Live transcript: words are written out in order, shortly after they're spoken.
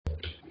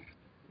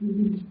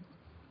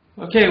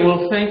Okay,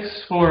 well,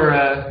 thanks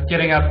for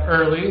getting up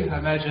early. I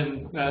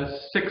imagine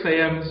 6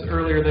 a.m. is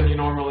earlier than you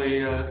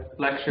normally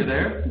lecture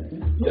there.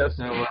 Yes.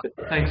 So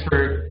thanks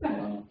for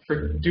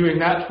doing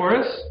that for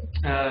us.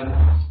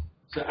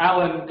 So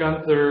Alan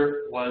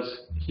Guenther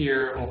was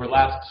here over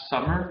last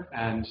summer,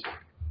 and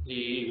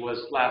he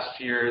was last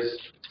year's,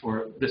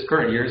 or this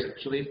current year's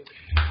actually,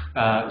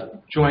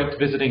 joint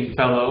visiting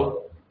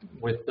fellow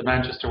with the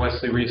Manchester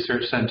Wesley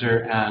Research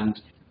Centre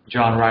and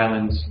John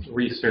Ryland's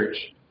Research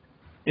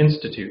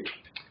Institute.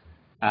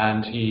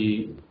 And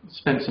he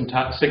spent some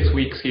time, 6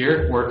 weeks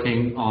here,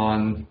 working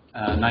on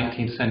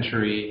 19th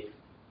century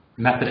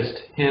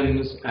Methodist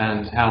hymns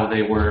and how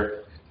they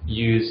were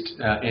used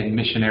in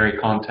missionary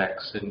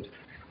contexts. And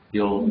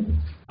you'll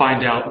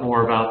find out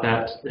more about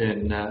that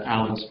in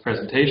Alan's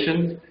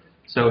presentation.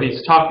 So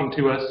he's talking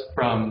to us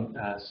from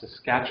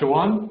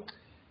Saskatchewan,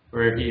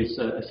 where he's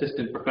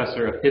assistant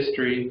professor of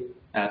history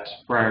at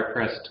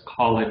Briercrest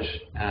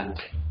College and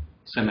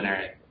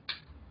Seminary.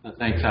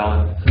 Thanks,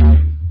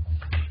 Alan.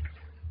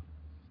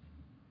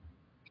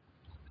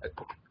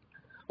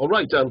 All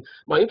right.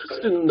 My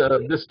interest in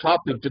this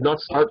topic did not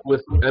start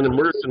with an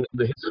immersion in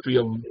the history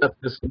of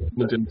Methodist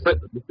movement in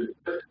Britain.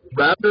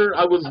 Rather,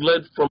 I was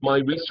led from my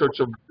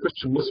research of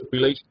Christian-Muslim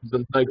relations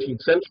in the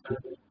 19th century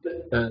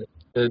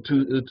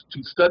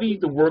to study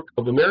the work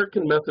of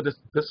American Methodist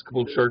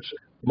Episcopal Church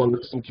among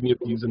Muslim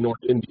communities in North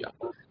India,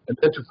 and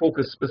then to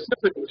focus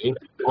specifically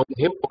on the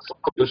hymn books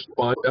published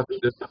by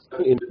Methodists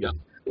in India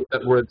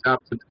that were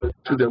adapted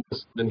to their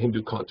Muslim and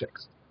Hindu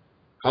context.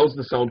 How's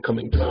the sound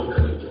coming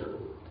through?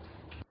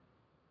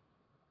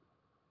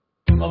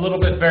 A little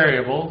bit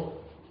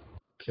variable.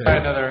 Okay. Try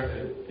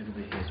another. It'll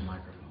be his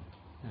microphone.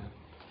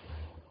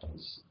 Yeah.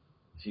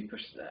 If you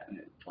push that and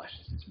it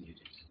flashes, it's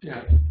muted.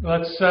 Yeah.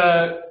 Let's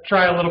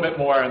try a little bit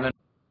more, and then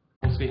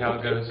we'll see how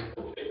it goes.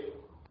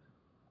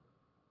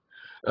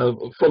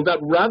 From that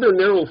rather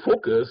narrow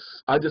focus,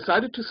 I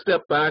decided to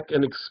step back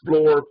and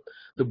explore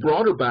the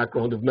broader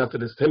background of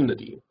Methodist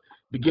hymnody,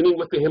 beginning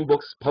with the hymn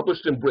books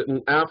published in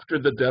Britain after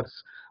the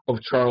deaths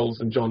of Charles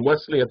and John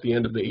Wesley at the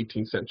end of the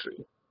 18th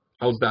century.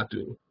 How's that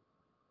doing?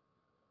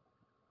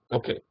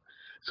 Okay,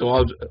 so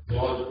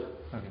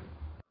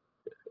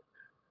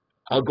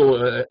I'll go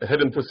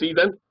ahead and proceed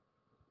then.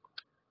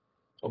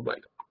 All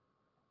right.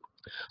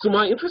 So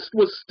my interest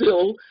was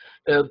still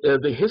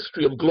the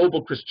history of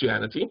global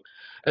Christianity,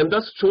 and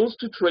thus chose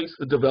to trace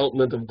the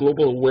development of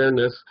global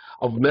awareness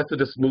of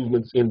Methodist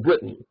movements in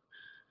Britain.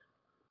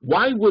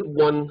 Why would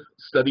one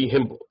study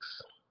hymn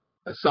books?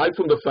 Aside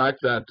from the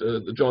fact that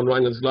the John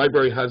Ryland's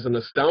library has an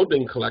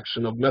astounding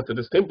collection of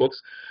Methodist hymn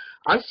books,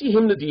 I see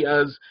hymnody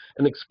as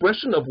an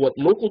expression of what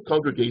local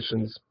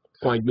congregations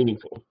find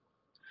meaningful.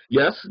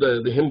 Yes,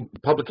 the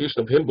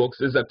publication of hymn books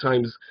is at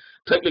times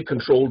tightly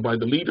controlled by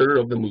the leader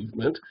of the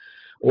movement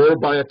or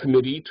by a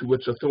committee to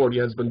which authority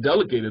has been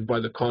delegated by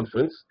the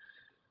conference,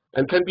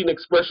 and can be an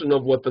expression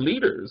of what the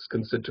leaders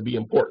consider to be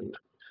important.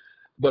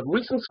 But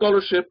recent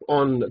scholarship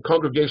on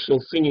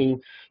congregational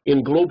singing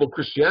in global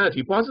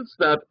Christianity posits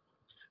that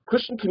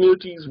Christian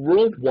communities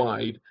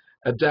worldwide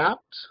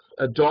adapt,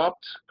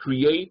 adopt,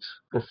 create,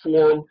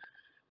 perform,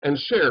 and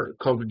share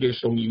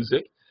congregational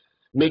music,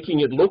 making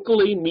it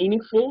locally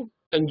meaningful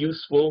and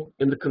useful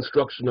in the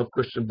construction of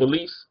Christian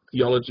beliefs,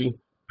 theology,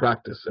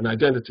 practice, and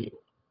identity.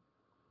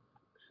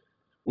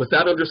 With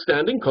that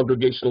understanding,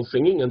 congregational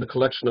singing and the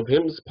collection of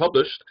hymns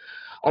published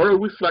are a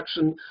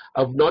reflection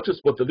of not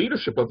just what the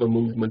leadership of a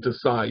movement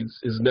decides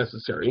is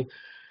necessary,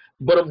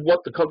 but of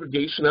what the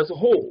congregation as a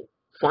whole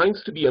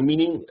finds to be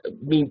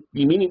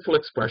meaningful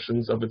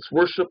expressions of its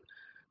worship,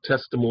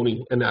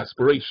 testimony, and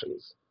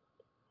aspirations.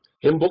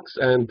 Hymn books,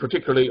 and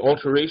particularly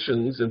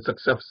alterations and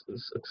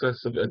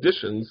successive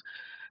additions,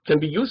 can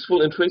be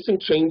useful in tracing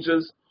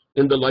changes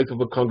in the life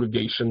of a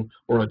congregation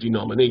or a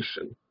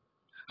denomination.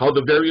 How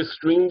the various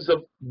streams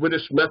of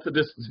British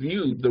Methodists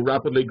viewed the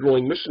rapidly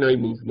growing missionary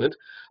movement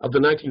of the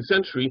 19th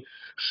century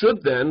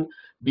should then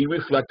be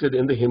reflected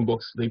in the hymn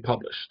books they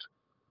published.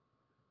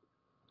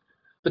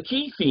 The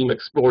key theme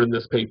explored in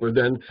this paper,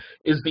 then,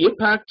 is the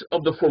impact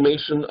of the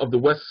formation of the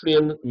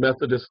Wesleyan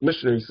Methodist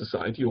Missionary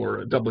Society,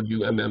 or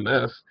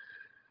WMMS,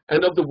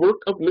 and of the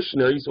work of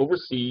missionaries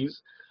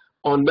overseas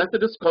on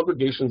Methodist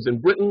congregations in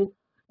Britain,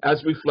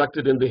 as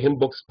reflected in the hymn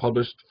books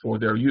published for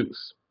their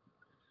use.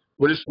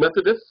 British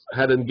Methodists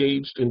had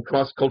engaged in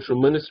cross-cultural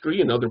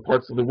ministry in other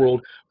parts of the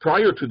world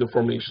prior to the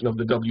formation of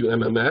the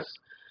WMMS,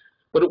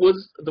 but it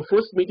was the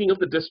first meeting of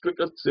the District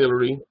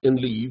Auxiliary in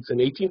Leeds in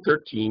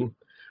 1813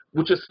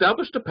 which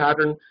established a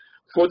pattern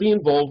for the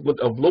involvement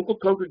of local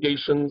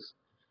congregations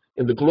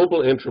in the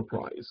global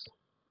enterprise.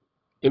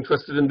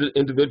 Interested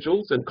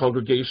individuals and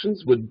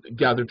congregations would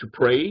gather to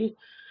pray,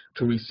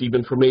 to receive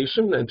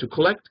information, and to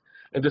collect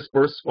and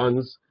disperse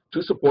funds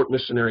to support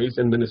missionaries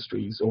and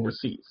ministries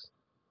overseas.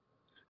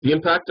 The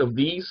impact of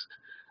these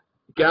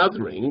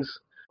gatherings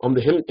on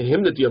the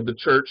hymnody of the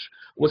church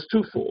was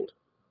twofold.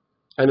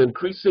 An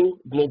increasing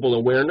global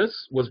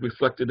awareness was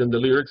reflected in the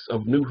lyrics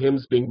of new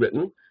hymns being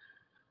written,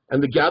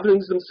 and the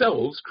gatherings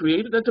themselves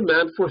created a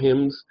demand for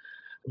hymns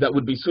that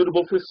would be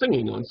suitable for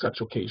singing on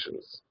such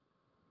occasions.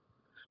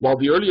 While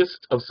the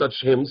earliest of such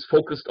hymns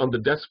focused on the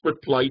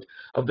desperate plight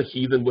of the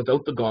heathen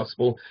without the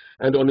gospel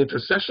and on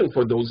intercession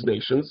for those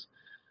nations,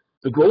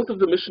 the growth of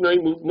the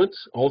missionary movement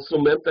also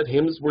meant that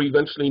hymns were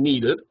eventually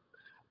needed,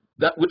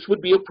 that which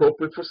would be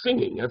appropriate for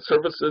singing at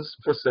services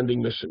for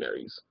sending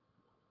missionaries.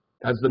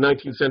 As the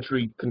 19th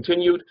century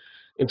continued,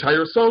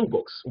 entire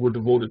songbooks were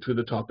devoted to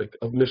the topic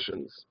of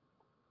missions.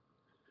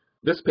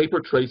 This paper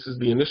traces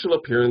the initial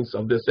appearance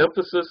of this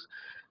emphasis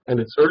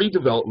and its early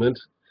development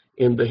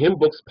in the hymn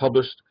books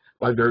published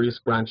by various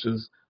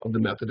branches of the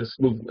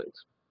Methodist movement.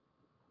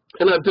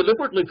 And I've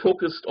deliberately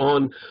focused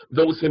on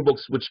those hymn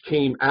books which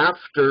came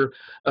after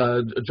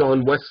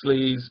John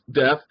Wesley's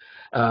death.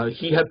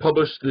 He had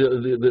published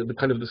the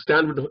kind of the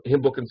standard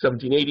hymn book in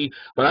 1780,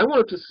 but I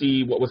wanted to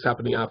see what was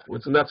happening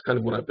afterwards, and that's kind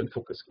of what I've been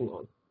focusing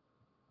on.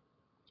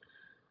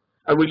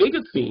 A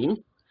related theme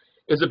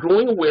is a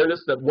growing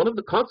awareness that one of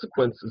the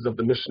consequences of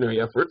the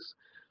missionary efforts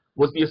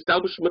was the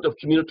establishment of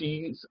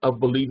communities of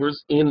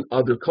believers in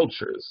other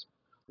cultures.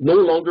 No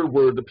longer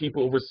were the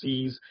people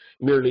overseas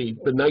merely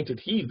benighted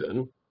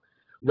heathen.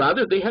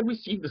 Rather, they had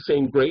received the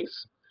same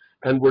grace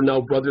and were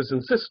now brothers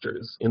and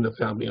sisters in the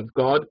family of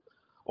God,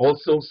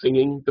 also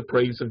singing the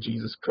praise of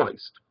Jesus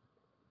Christ.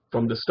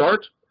 From the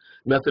start,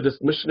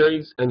 Methodist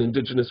missionaries and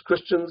indigenous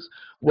Christians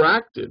were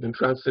active in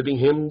translating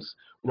hymns,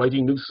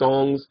 writing new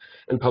songs,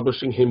 and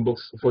publishing hymn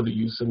books for the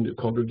use of new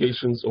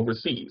congregations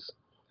overseas.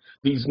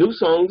 These new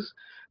songs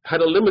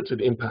had a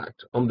limited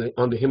impact on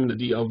the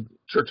hymnody of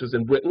churches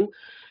in Britain,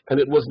 and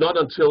it was not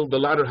until the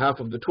latter half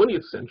of the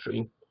 20th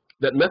century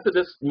that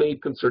Methodists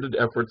made concerted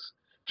efforts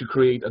to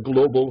create a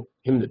global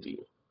hymnody.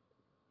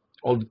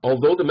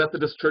 Although the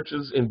Methodist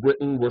churches in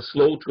Britain were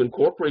slow to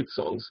incorporate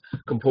songs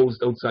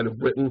composed outside of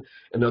Britain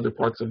and other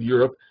parts of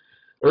Europe,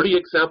 early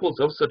examples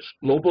of such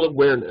global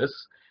awareness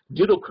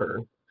did occur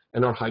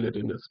and are highlighted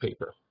in this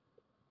paper.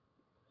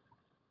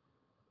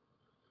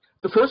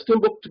 The first hymn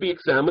book to be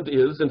examined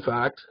is, in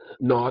fact,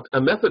 not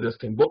a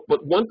Methodist hymn book,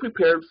 but one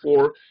prepared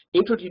for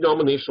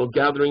interdenominational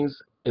gatherings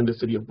in the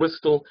city of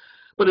Bristol,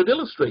 but it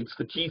illustrates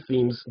the key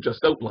themes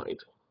just outlined.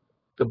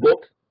 The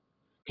book,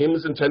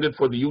 Hymns Intended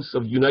for the Use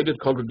of United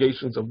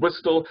Congregations of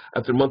Bristol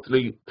at their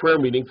monthly prayer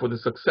meeting for the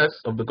success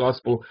of the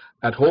gospel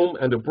at home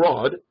and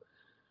abroad,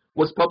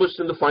 was published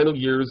in the final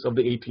years of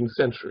the 18th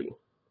century.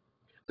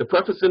 The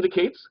preface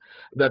indicates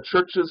that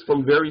churches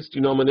from various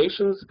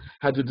denominations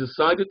had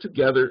decided to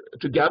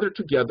gather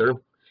together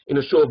in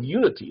a show of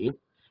unity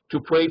to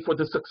pray for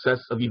the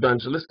success of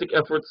evangelistic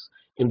efforts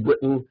in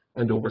Britain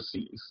and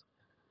overseas.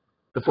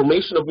 The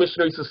formation of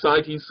missionary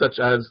societies such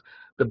as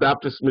the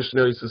Baptist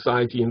Missionary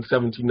Society in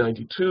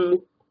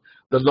 1792,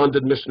 the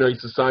London Missionary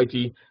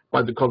Society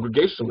by the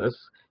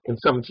Congregationalists in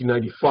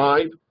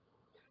 1795,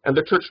 and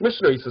the Church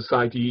Missionary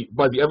Society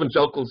by the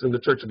Evangelicals in the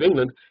Church of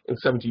England in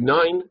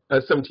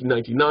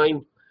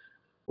 1799,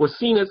 were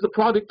seen as the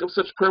product of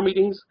such prayer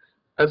meetings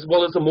as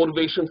well as a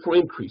motivation for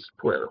increased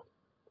prayer.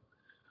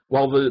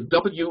 While the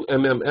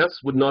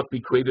WMMS would not be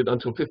created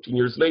until 15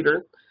 years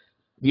later,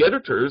 the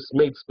editors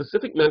made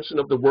specific mention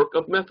of the work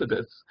of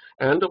Methodists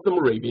and of the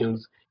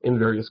Moravians in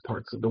various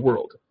parts of the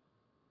world.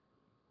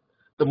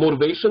 The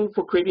motivation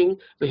for creating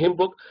the hymn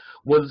book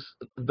was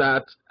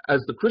that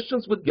as the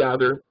Christians would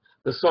gather,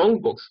 the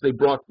songbooks they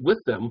brought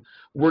with them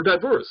were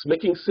diverse,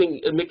 making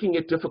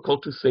it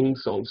difficult to sing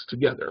songs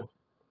together.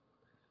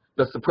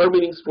 Thus, the prayer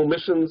meetings for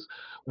missions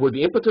were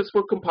the impetus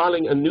for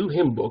compiling a new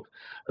hymn book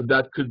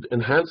that could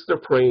enhance their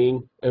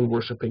praying and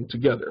worshiping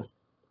together.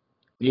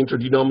 The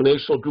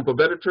interdenominational group of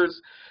editors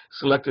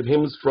selected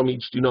hymns from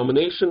each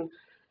denomination,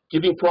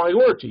 giving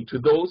priority to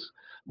those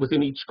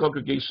within each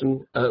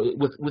congregation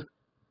with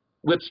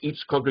which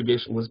each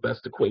congregation was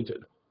best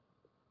acquainted.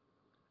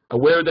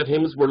 Aware that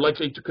hymns were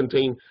likely to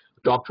contain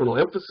doctrinal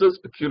emphasis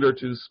peculiar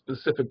to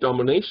specific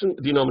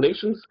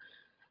denominations,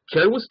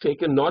 care was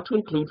taken not to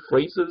include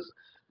phrases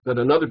that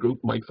another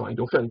group might find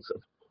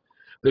offensive.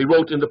 They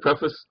wrote in the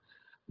preface,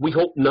 "We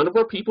hope none of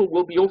our people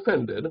will be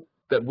offended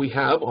that we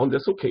have, on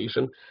this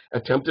occasion,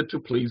 attempted to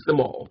please them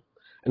all,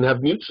 and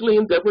have mutually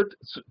endeavored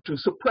to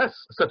suppress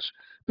such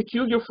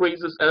peculiar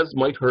phrases as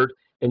might hurt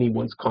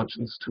anyone's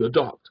conscience to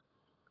adopt.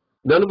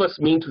 None of us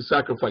mean to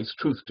sacrifice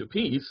truth to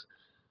peace,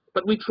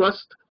 but we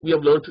trust we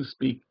have learned to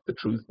speak the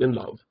truth in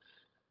love.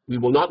 We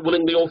will not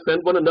willingly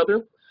offend one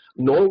another,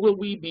 nor will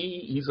we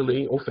be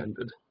easily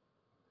offended."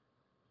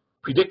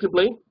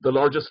 Predictably, the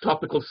largest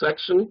topical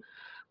section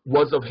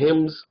was of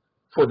hymns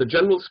for the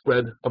general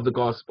spread of the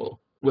gospel,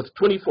 with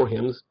 24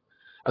 hymns,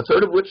 a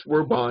third of which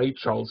were by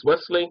Charles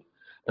Wesley,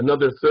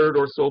 another third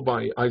or so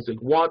by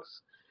Isaac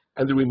Watts,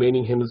 and the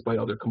remaining hymns by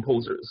other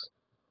composers.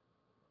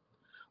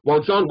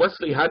 While John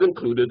Wesley had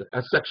included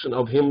a section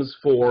of hymns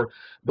for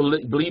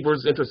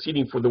believers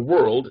interceding for the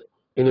world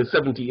in his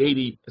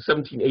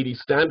 1780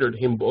 standard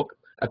hymn book,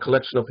 a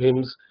collection of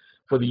hymns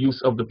for the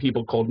use of the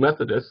people called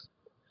Methodists,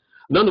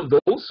 none of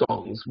those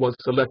songs was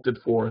selected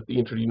for the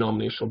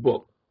interdenominational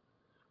book.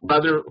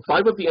 Rather,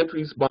 5 of the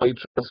entries by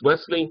Charles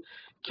Wesley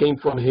came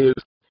from his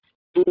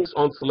hymns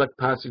on select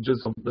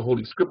passages of the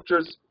Holy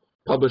Scriptures,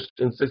 published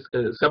in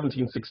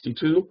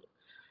 1762,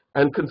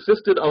 and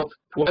consisted of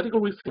poetical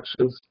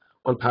reflections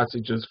on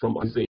passages from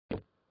Isaiah.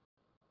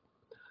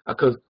 A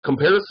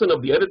comparison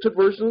of the edited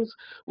versions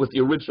with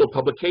the original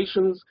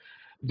publications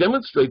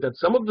demonstrate that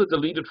some of the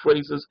deleted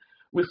phrases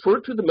refer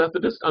to the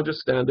Methodist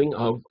understanding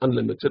of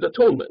unlimited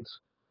atonement.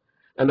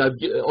 And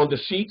on the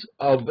sheet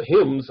of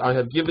hymns, I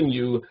have given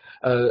you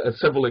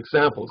several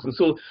examples. And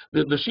so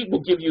the sheet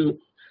will give you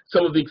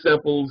some of the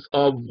examples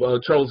of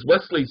Charles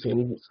Wesley's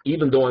hymns,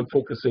 even though I'm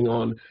focusing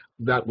on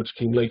that which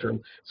came later.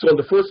 So on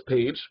the first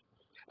page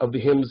of the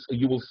hymns,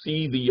 you will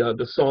see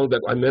the song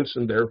that I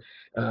mentioned there,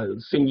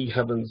 Sing Ye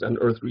Heavens and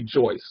Earth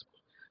Rejoice.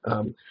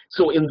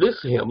 So in this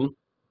hymn,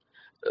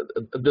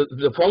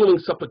 the following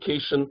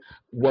supplication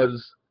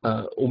was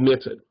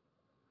omitted.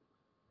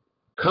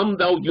 Come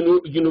thou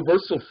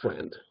universal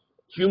friend,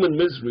 human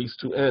miseries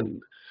to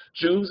end.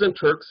 Jews and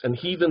Turks and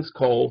heathens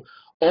call,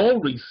 all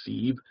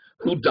receive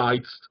who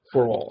diedst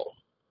for all.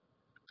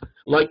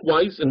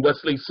 Likewise, in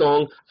Wesley's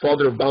song,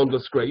 Father of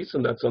Boundless Grace,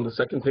 and that's on the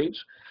second page,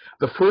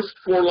 the first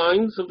 4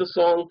 lines of the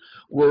song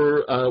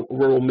were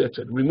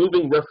omitted,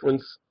 removing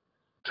reference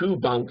to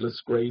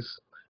boundless grace,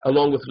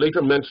 along with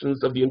later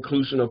mentions of the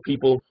inclusion of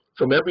people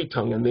from every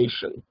tongue and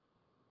nation.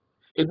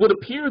 It would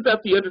appear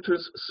that the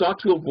editors sought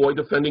to avoid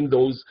offending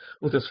those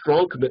with a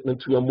strong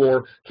commitment to a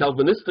more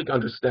Calvinistic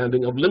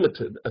understanding of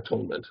limited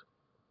atonement.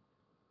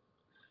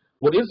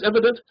 What is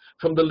evident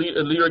from the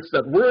lyrics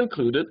that were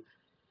included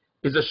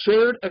is a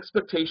shared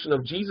expectation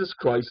of Jesus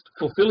Christ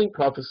fulfilling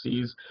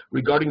prophecies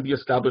regarding the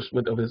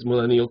establishment of his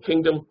millennial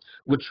kingdom,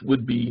 which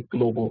would be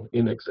global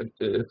in its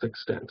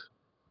extent.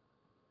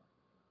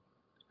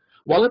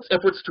 While its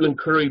efforts to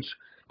encourage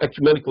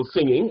ecumenical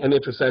singing and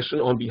intercession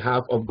on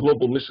behalf of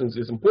global missions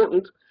is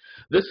important,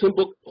 this hymn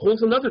book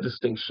holds another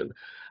distinction,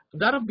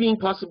 that of being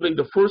possibly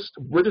the first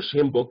British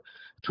hymn book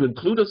to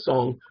include a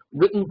song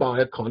written by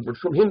a convert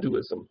from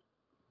Hinduism.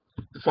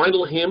 The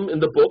final hymn in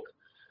the book,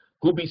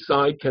 Who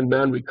Beside Can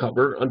Man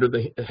Recover, under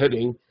the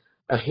heading,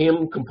 a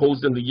hymn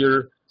composed in the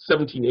year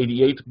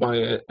 1788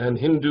 by an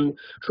Hindu,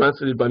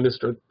 translated by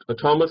Mr.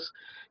 Thomas,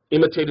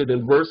 imitated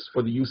in verse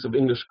for the use of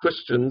English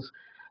Christians,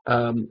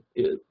 the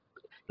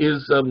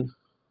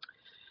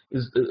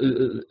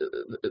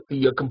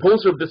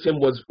composer of this hymn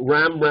was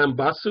Ram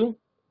Basu,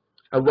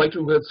 a writer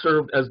who had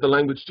served as the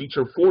language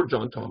teacher for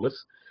John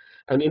Thomas,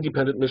 an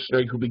independent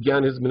missionary who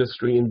began his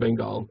ministry in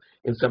Bengal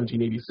in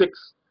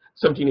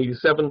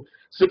 1787,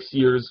 6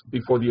 years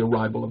before the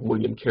arrival of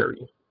William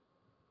Carey.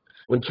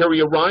 When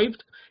Carey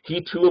arrived, he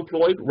too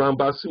employed Ram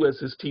Basu as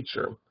his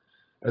teacher.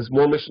 As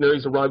more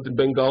missionaries arrived in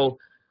Bengal,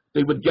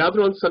 they would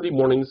gather on Sunday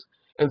mornings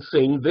and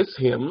sing this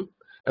hymn,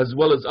 as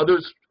well as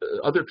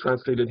other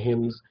translated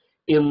hymns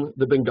in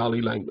the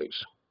Bengali language.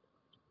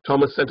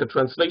 Thomas sent a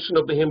translation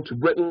of the hymn to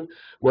Britain,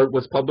 where it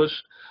was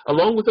published,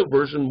 along with a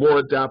version more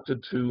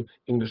adapted to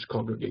English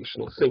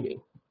congregational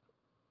singing.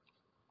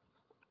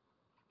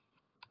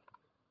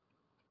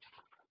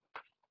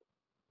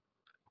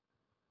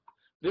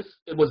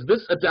 It was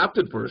this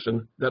adapted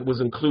version that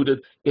was included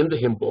in the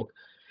hymn book.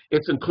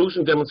 Its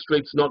inclusion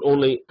demonstrates not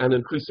only an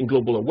increasing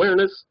global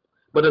awareness,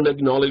 but an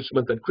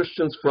acknowledgement that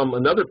Christians from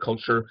another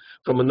culture,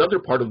 from another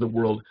part of the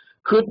world,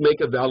 could make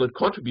a valid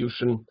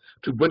contribution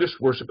to British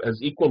worship as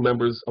equal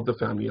members of the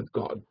family of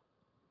God.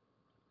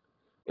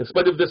 In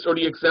spite of this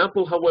early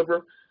example,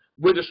 however,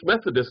 British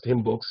Methodist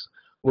hymn books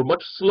were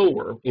much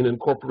slower in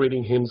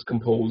incorporating hymns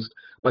composed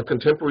by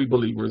contemporary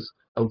believers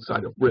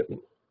outside of Britain.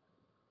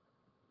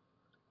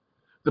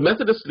 The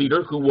Methodist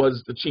leader who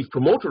was the chief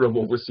promoter of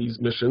overseas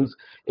missions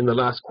in the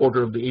last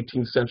quarter of the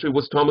 18th century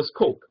was Thomas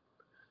Coke.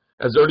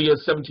 As early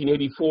as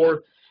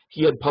 1784,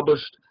 he had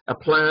published a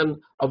plan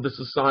of the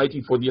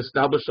Society for the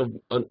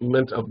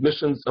Establishment of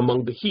Missions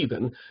Among the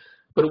Heathen,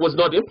 but it was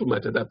not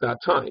implemented at that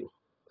time.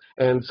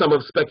 And some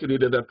have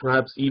speculated that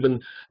perhaps even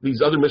these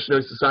other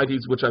missionary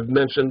societies, which I've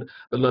mentioned,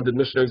 the London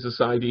Missionary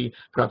Society,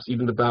 perhaps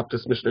even the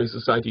Baptist Missionary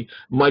Society,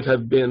 might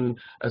have been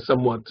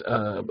somewhat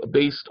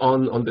based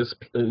on this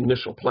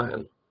initial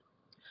plan,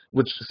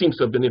 which seems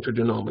to have been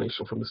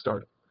interdenominational from the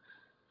start.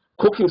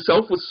 Coke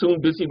himself was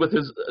soon busy with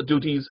his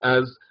duties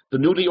as the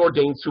newly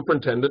ordained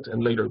superintendent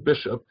and later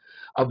bishop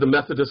of the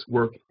Methodist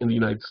work in the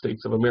United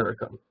States of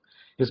America.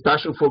 His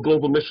passion for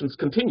global missions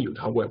continued,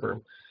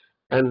 however,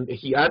 and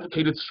he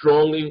advocated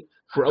strongly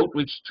for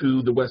outreach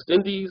to the West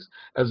Indies,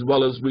 as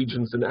well as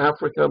regions in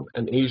Africa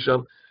and Asia,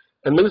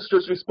 and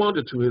ministers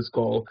responded to his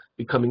call,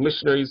 becoming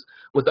missionaries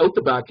without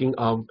the backing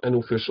of an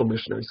official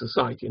missionary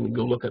society, and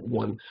we'll look at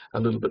one a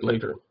little bit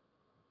later.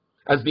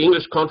 As the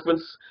English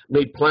Conference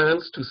made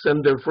plans to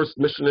send their first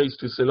missionaries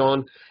to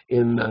Ceylon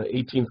in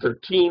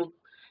 1813,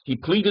 he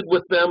pleaded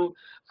with them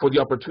for the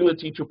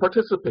opportunity to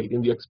participate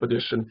in the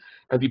expedition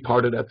and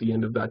departed at the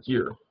end of that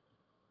year.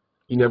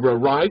 He never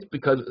arrived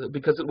because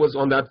it was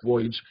on that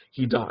voyage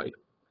he died.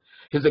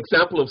 His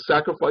example of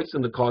sacrifice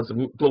in the cause of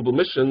global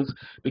missions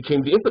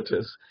became the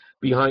impetus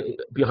behind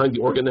the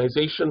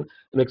organization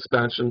and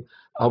expansion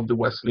of the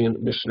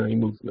Wesleyan missionary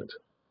movement.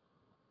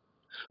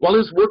 While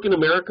his work in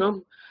America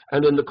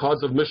and in the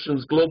cause of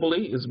missions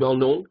globally is well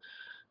known,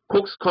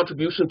 Coke's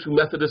contribution to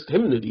Methodist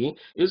hymnody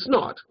is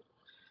not.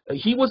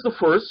 He was the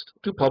first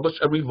to publish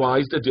a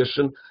revised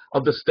edition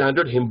of the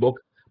standard hymn book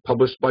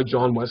published by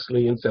John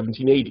Wesley in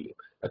 1780,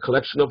 a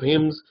collection of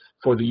hymns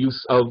for the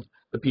use of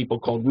the people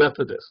called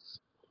Methodists.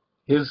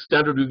 His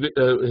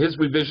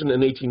revision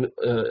in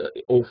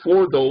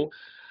 1804, though,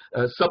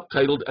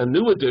 subtitled A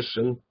New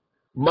Edition,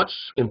 much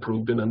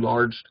improved and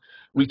enlarged,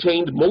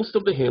 retained most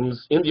of the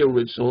hymns in the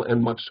original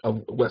and much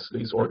of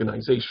Wesley's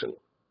organization.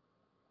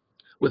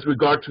 With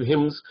regard to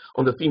hymns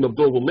on the theme of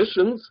global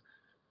missions,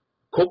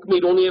 Coke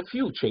made only a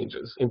few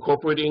changes,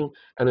 incorporating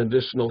an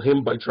additional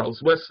hymn by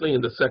Charles Wesley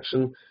in the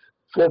section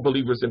For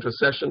Believers'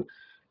 Intercession,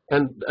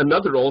 and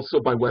another also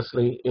by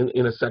Wesley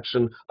in a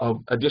section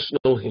of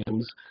additional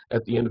hymns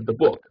at the end of the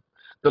book.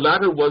 The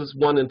latter was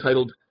one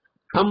entitled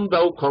Come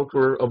Thou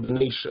Conqueror of the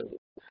Nation,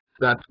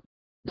 that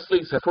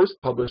Wesley had first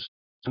published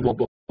in the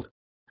book,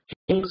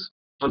 Hymns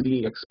on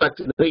the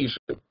Expected Invasion,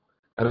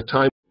 at a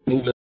time when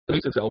England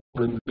faced itself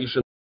on an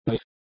invasion by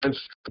French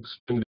troops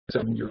during the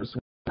 7 Years'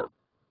 War.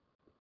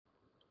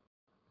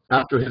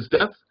 After his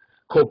death,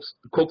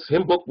 Coke's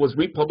hymn book was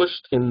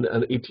republished in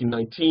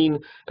 1819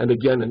 and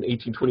again in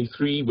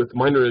 1823 with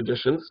minor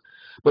additions,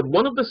 but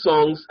one of the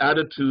songs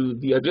added to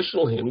the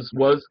additional hymns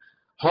was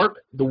Hark,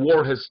 the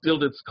War Has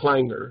Stilled Its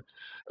Clangor,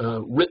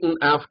 written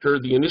after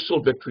the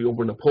initial victory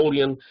over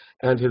Napoleon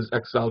and his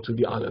exile to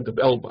the island of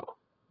Elba.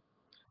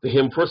 The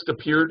hymn first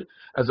appeared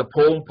as a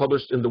poem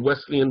published in the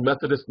Wesleyan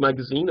Methodist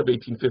magazine of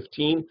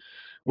 1815,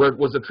 where it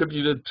was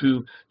attributed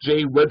to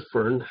J.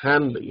 Redfern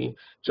Hanley,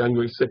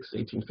 January 6,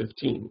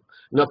 1815.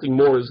 Nothing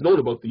more is known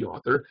about the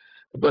author,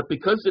 but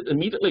because it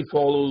immediately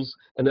follows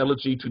an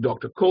elegy to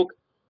Dr. Coke,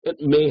 it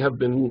may have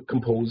been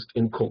composed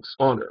in Coke's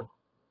honor.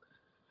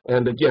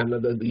 And again,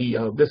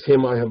 this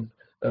hymn I have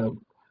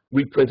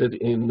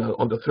reprinted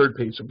on the third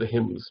page of the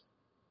hymns.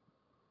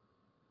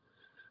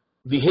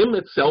 The hymn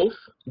itself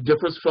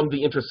differs from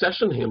the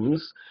intercession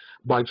hymns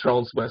by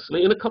Charles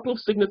Wesley in a couple of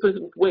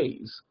significant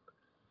ways.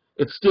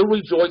 It still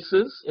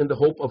rejoices in the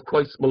hope of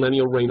Christ's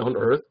millennial reign on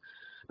earth,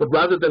 but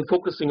rather than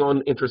focusing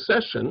on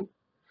intercession,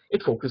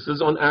 it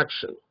focuses on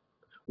action.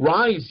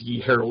 Rise,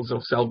 ye heralds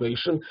of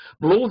salvation,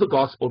 blow the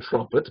gospel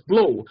trumpet,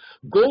 blow.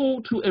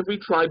 Go to every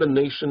tribe and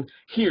nation,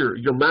 here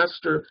your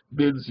master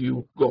bids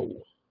you go.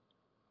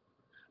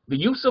 The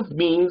use of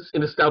means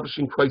in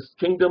establishing Christ's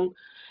kingdom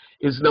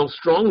is now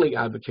strongly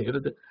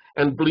advocated,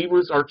 and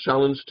believers are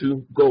challenged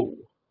to go.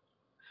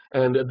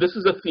 And this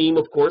is a theme,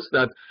 of course,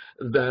 that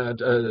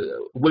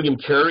William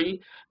Carey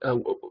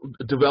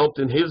developed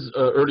in his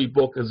early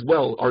book as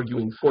well,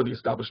 arguing for the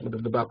establishment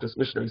of the Baptist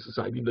Missionary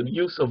Society, the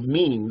use of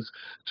means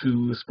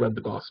to spread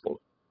the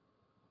gospel.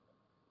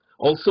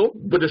 Also,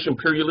 British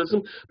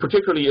imperialism,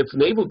 particularly its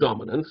naval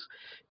dominance,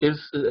 is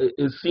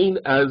seen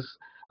as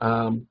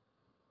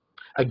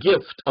a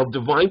gift of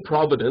divine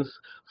providence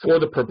for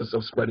the purpose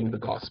of spreading the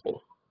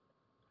gospel.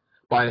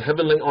 By a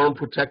heavenly arm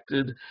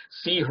protected,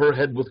 see her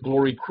head with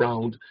glory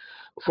crowned,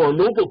 for a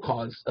noble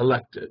cause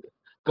elected,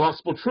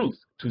 gospel truth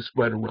to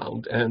spread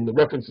around. And the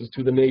references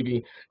to the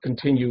Navy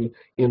continue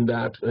in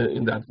that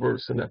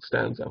verse, in that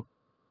stanza.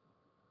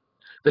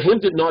 The hymn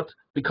did not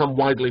become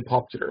widely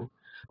popular,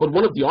 but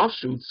one of the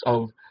offshoots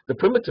of the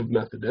primitive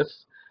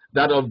Methodists,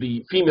 that of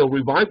the female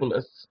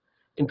revivalists,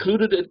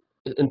 included it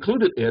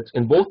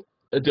in both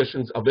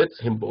editions of its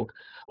hymn book,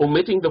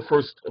 omitting the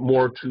first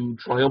more to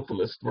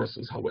triumphalist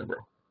verses,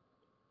 however.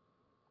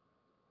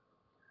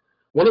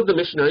 One of the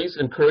missionaries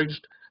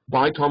encouraged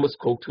by Thomas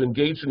Coke to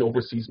engage in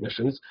overseas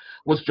missions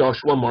was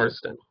Joshua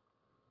Marsden.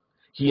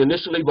 He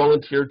initially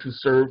volunteered to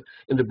serve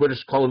in the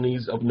British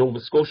colonies of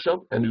Nova Scotia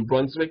and New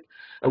Brunswick,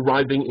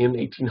 arriving in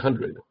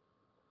 1800.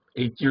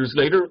 8 years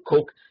later,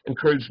 Coke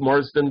encouraged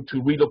Marsden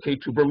to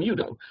relocate to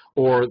Bermuda,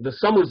 or the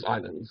Somers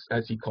Islands,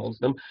 as he calls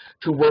them,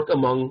 to work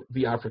among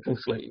the African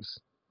slaves.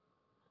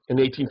 In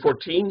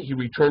 1814, he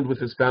returned with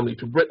his family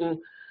to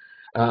Britain,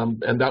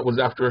 and that was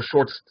after a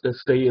short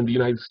stay in the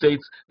United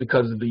States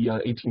because of the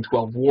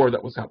 1812 war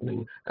that was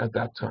happening at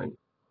that time.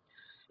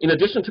 In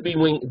addition to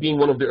being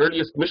one of the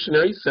earliest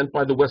missionaries sent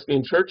by the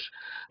Wesleyan Church,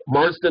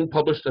 Marsden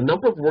published a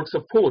number of works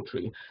of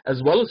poetry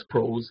as well as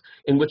prose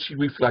in which he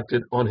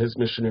reflected on his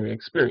missionary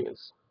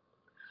experience.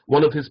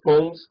 One of his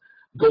poems,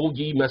 Go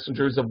Ye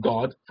Messengers of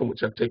God, from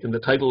which I've taken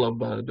the title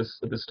of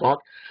this talk,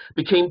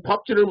 became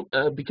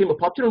a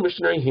popular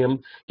missionary hymn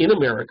in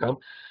America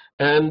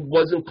and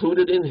was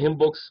included in hymn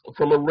books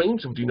from a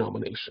range of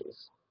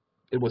denominations.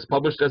 It was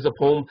published as a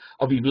poem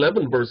of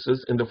 11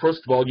 verses in the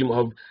first volume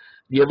of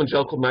the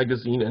Evangelical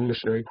Magazine and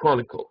Missionary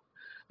Chronicle.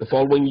 The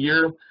following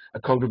year, a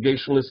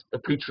Congregationalist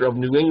preacher of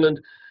New England,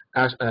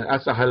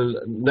 Asahel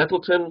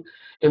Nettleton,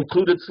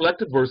 included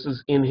selected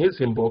verses in his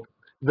hymn book,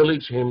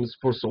 Village Hymns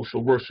for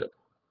Social Worship.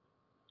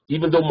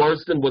 Even though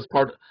Marsden was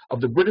part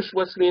of the British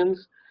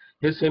Wesleyans,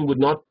 his hymn would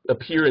not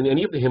appear in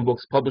any of the hymn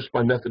books published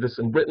by Methodists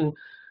in Britain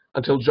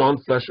until John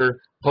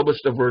Flesher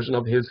published a version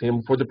of his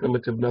hymn for the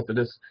Primitive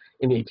Methodists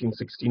in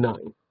 1869.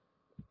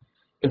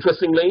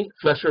 Interestingly,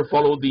 Flesher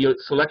followed the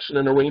selection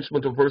and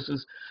arrangement of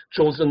verses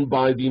chosen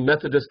by the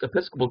Methodist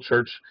Episcopal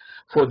Church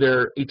for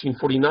their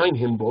 1849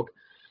 hymn book,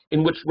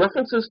 in which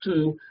references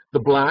to the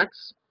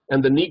blacks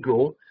and the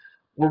Negro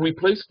were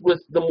replaced with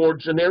the more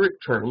generic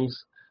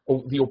terms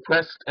of the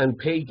oppressed and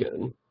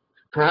pagan,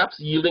 perhaps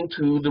yielding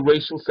to the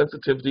racial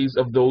sensitivities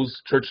of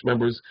those church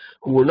members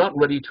who were not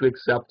ready to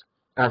accept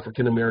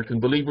African American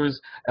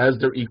believers as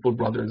their equal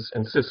brothers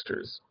and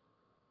sisters.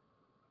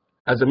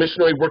 As a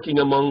missionary working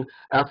among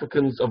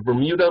Africans of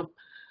Bermuda,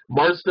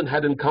 Marsden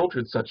had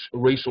encountered such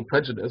racial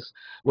prejudice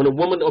when a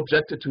woman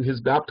objected to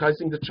his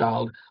baptizing the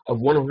child of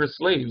one of her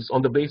slaves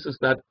on the basis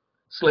that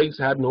slaves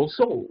had no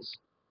souls.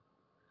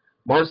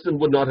 Marsden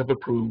would not have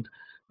approved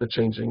the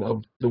changing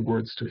of the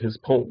words to his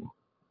poem.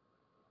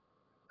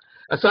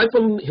 Aside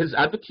from his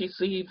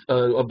advocacy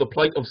of the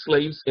plight of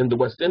slaves in the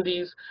West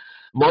Indies,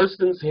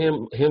 Marsden's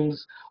hymn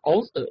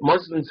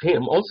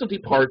also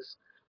departs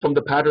from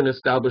the pattern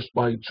established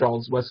by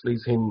Charles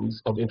Wesley's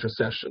hymns of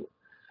intercession.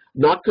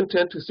 Not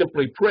content to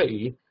simply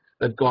pray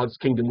that God's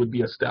kingdom would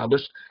be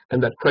established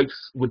and that Christ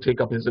would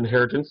take up his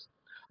inheritance,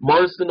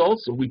 Marsden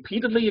also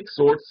repeatedly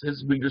exhorts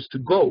his readers to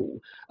go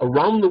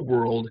around the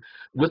world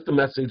with the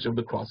message of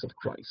the cross of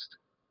Christ.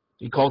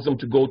 He calls them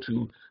to go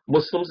to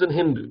Muslims and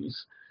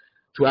Hindus,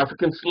 to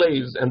African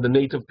slaves and the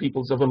native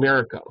peoples of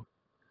America,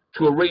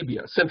 to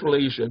Arabia, Central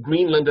Asia,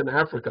 Greenland, and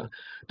Africa,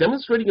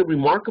 demonstrating a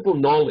remarkable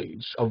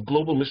knowledge of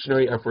global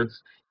missionary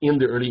efforts in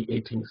the early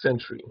 18th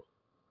century.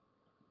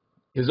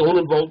 His own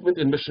involvement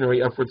in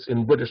missionary efforts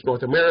in British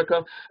North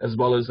America, as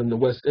well as in the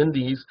West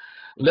Indies,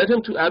 led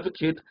him to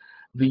advocate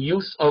the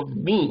use of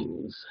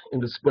means in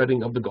the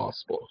spreading of the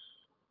gospel.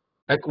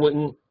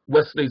 Echoing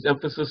Wesley's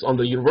emphasis on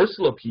the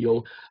universal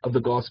appeal of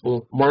the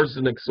gospel,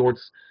 Marsden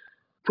exhorts,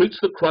 "Preach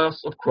the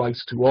cross of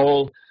Christ to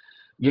all.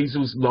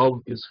 Jesus'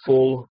 love is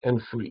full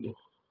and free."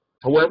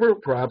 However,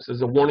 perhaps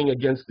as a warning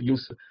against the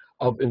use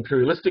of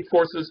imperialistic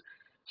forces,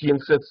 he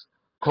insists,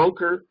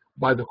 "Conquer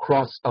by the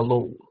cross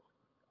alone."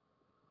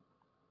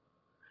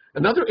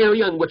 Another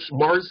area in which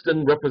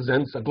Marsden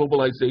represents a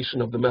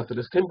globalization of the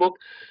Methodist hymn book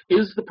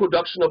is the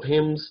production of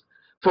hymns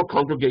for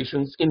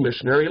congregations in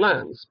missionary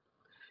lands.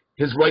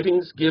 His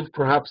writings give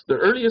perhaps the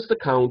earliest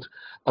account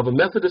of a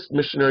Methodist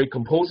missionary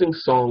composing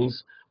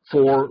songs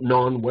for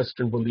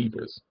non-Western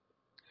believers.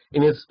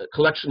 In his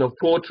collection of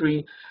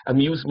poetry,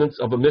 Amusements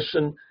of a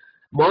Mission,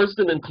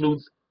 Marsden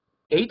includes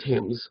 8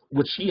 hymns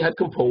which he had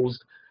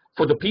composed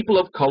for the people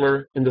of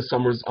color in the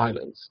Somers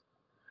Islands,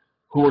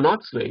 who were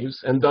not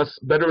slaves and thus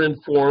better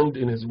informed,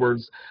 in his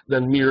words,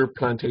 than mere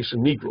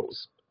plantation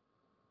Negroes.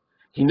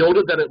 He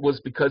noted that it was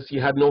because he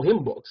had no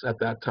hymn books at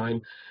that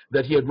time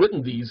that he had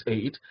written these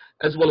 8,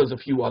 as well as a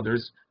few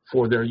others,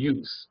 for their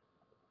use.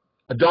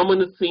 A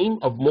dominant theme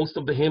of most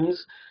of the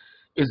hymns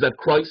is that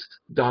Christ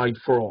died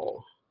for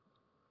all,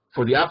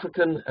 for the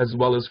African as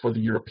well as for the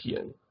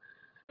European,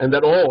 and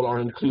that all are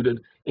included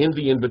in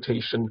the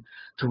invitation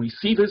to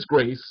receive his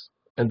grace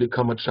and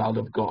become a child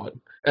of God,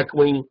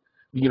 echoing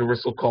the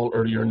universal call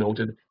earlier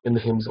noted in the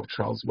hymns of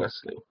Charles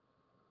Wesley.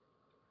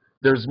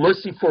 There's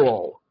mercy for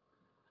all,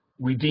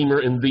 Redeemer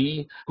in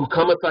thee, who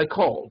come at thy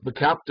call, the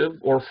captive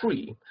or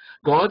free.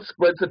 God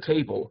spreads a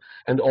table,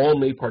 and all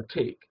may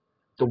partake,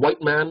 the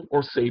white man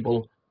or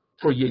sable,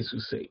 for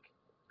Jesus' sake.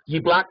 Ye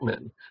black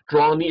men,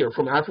 draw near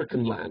from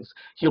African lands.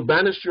 He'll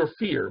banish your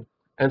fear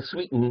and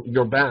sweeten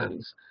your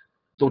bands.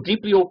 Though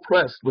deeply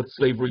oppressed with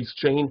slavery's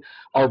chain,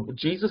 our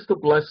Jesus the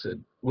Blessed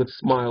with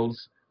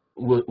smiles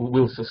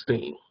will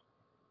sustain.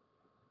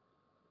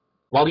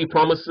 While he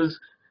promises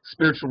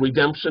spiritual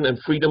redemption and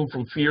freedom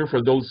from fear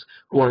for those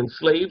who are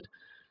enslaved,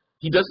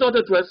 he does not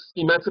address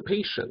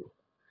emancipation,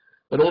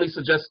 but only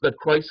suggests that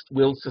Christ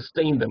will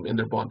sustain them in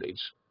their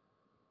bondage.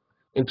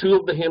 In 2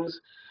 of the hymns,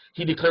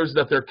 he declares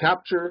that their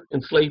capture,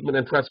 enslavement,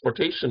 and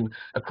transportation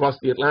across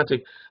the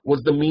Atlantic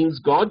was the means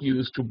God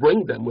used to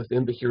bring them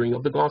within the hearing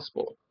of the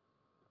gospel.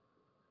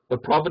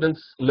 But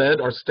providence led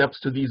our steps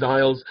to these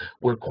isles,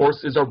 where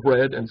coarse is our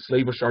bread and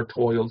slavish our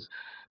toils.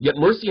 Yet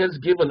mercy has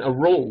given a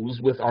rose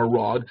with our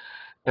rod,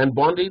 and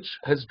bondage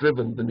has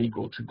driven the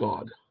Negro to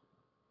God.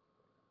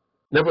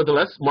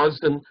 Nevertheless,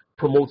 Marsden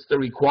promotes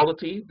their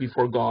equality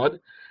before God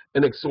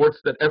and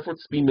exhorts that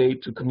efforts be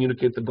made to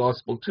communicate the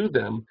gospel to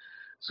them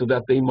so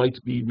that they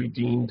might be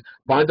redeemed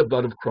by the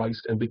blood of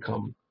Christ and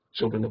become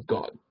children of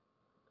God.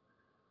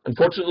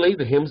 Unfortunately,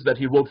 the hymns that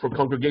he wrote for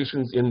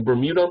congregations in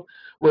Bermuda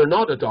were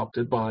not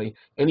adopted by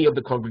any of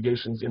the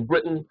congregations in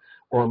Britain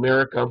or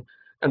America,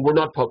 and were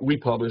not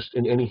republished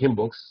in any hymn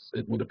books,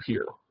 it would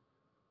appear.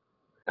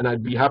 And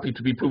I'd be happy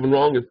to be proven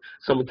wrong if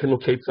someone can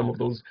locate some of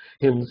those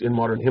hymns in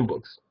modern hymn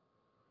books.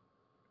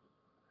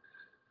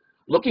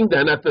 Looking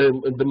then at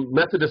the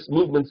Methodist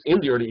movements in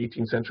the early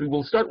 18th century,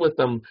 we'll start with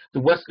the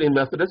Wesleyan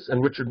Methodists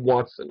and Richard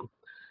Watson.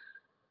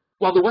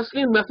 While the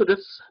Wesleyan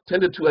Methodists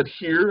tended to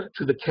adhere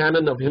to the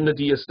canon of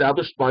hymnody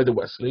established by the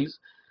Wesleys,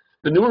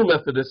 the newer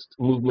Methodist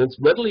movements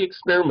readily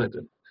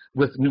experimented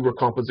with newer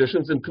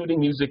compositions,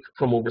 including music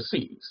from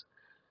overseas,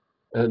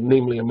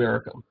 namely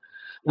America.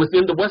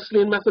 Within the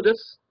Wesleyan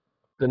Methodists,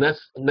 The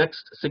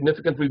next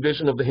significant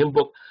revision of the hymn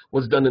book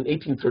was done in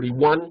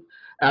 1831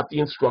 at the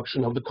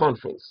instruction of the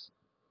conference.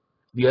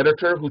 The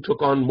editor who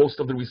took on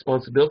most of the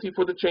responsibility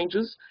for the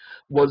changes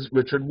was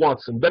Richard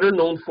Watson, better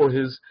known for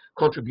his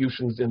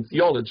contributions in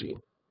theology.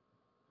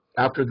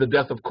 After the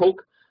death of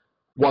Coke,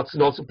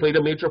 Watson also played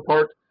a major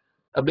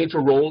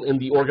role in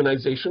the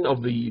organization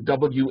of the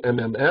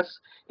WMMS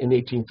in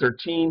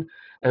 1813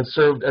 and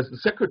served as the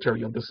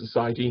secretary of the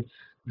society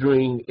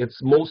during its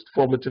most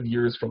formative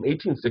years from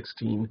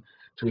 1816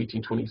 to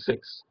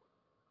 1826.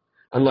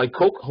 Unlike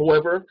Coke,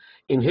 however,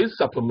 in his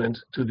supplement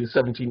to the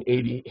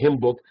 1780 hymn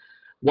book,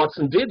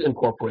 Watson did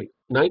incorporate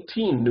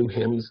 19 new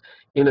hymns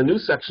in a new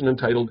section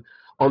entitled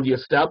On the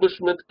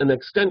Establishment and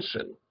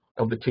Extension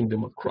of the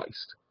Kingdom of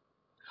Christ.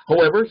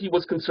 However, he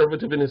was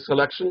conservative in his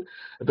selection,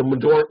 the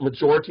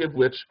majority of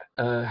which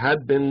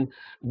had been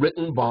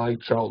written by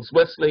Charles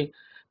Wesley,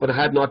 but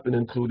had not been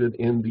included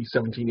in the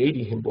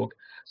 1780 hymn book,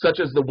 such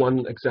as the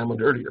one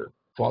examined earlier,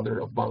 Father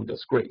of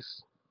Boundless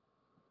Grace.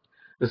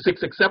 The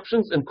 6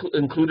 exceptions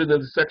included in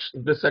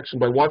this section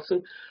by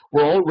Watson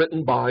were all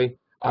written by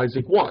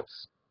Isaac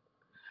Watts,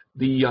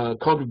 the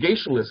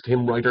Congregationalist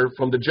hymn writer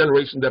from the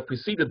generation that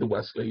preceded the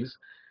Wesleys,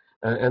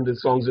 and the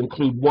songs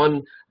include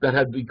one that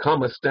had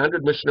become a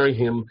standard missionary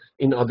hymn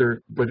in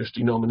other British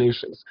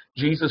denominations,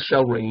 Jesus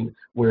Shall Reign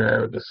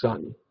Where'er the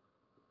Sun.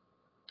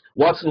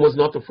 Watson was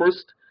not the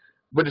first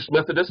British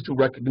Methodist to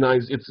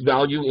recognize its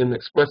value in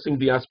expressing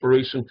the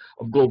aspiration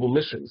of global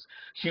missions.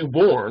 Hugh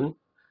Bourne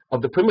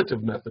of the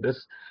Primitive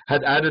Methodists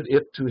had added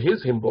it to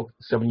his hymn book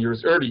 7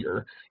 years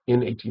earlier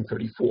in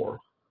 1834.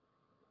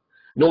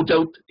 No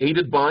doubt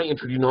aided by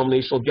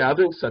interdenominational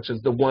gatherings such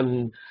as the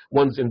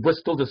ones in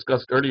Bristol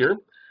discussed earlier,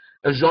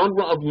 a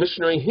genre of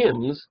missionary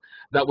hymns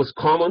that was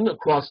common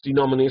across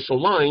denominational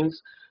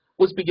lines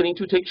was beginning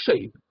to take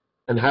shape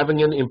and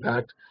having an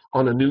impact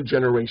on a new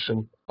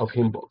generation of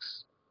hymn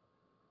books.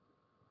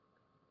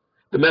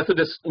 The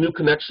Methodist New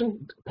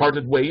Connection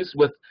parted ways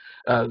with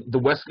the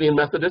Wesleyan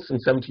Methodists in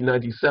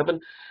 1797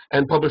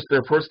 and published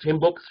their first hymn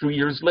book 3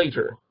 years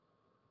later.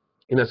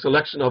 In a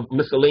selection of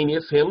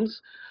miscellaneous hymns,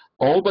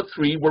 all but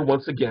 3 were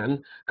once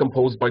again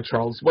composed by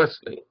Charles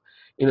Wesley.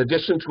 In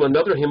addition to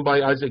another hymn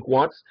by Isaac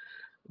Watts,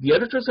 the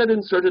editors had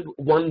inserted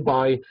one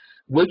by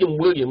William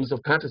Williams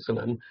of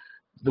Pantycelyn,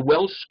 the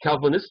Welsh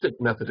Calvinistic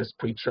Methodist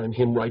preacher and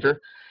hymn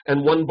writer,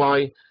 and one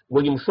by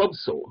William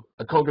Shrubsole,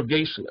 a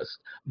Congregationalist,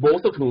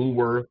 both of whom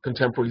were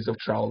contemporaries of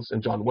Charles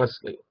and John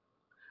Wesley.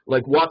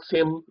 Like Watts'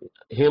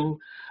 hymn,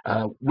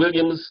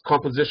 Williams'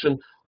 composition,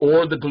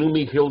 O'er the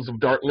Gloomy Hills of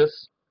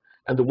Darkness,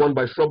 and the one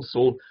by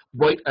Shrubsole,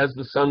 Bright as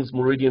the Sun's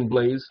Meridian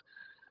Blaze,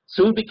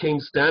 soon became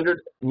standard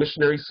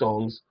missionary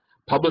songs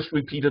published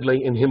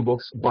repeatedly in hymn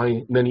books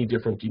by many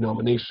different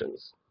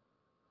denominations.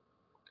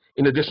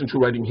 In addition to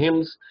writing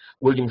hymns,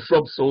 William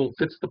Shrubsole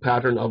fits the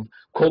pattern of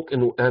Coke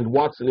and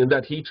Watson in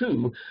that he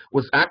too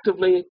was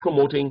actively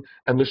promoting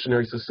a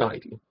missionary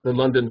society, the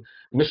London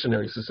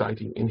Missionary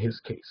Society in his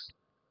case.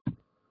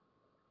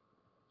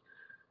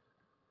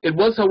 It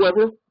was,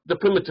 however, the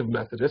Primitive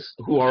Methodists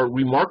who are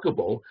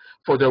remarkable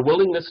for their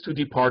willingness to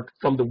depart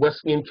from the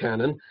Wesleyan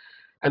canon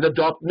and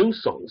adopt new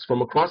songs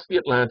from across the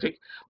Atlantic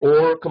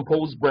or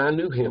compose brand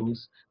new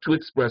hymns to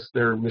express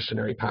their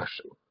missionary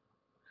passion.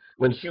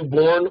 When Hugh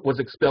Bourne was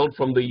expelled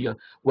from the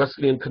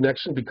Wesleyan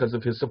Connection because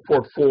of his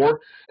support for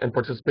and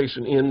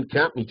participation in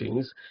camp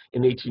meetings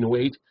in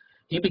 1808,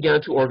 he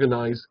began to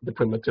organize the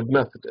Primitive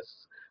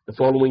Methodists. The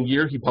following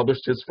year, he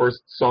published his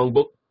first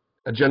songbook,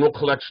 a general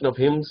collection of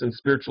hymns and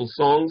spiritual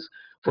songs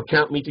for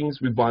camp meetings,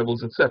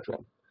 revivals, etc.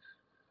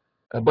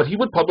 But he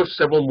would publish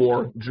several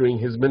more during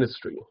his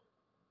ministry.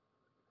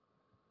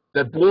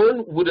 That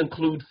Bourne would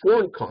include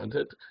foreign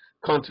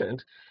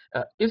content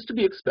is to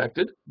be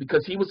expected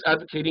because he was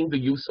advocating the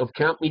use of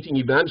camp meeting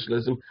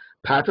evangelism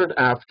patterned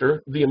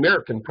after the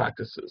American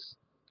practices.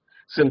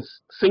 Since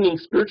singing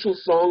spiritual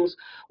songs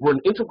were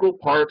an integral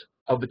part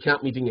of the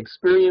camp meeting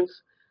experience,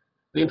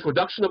 the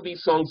introduction of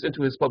these songs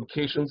into his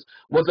publications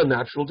was a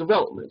natural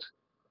development.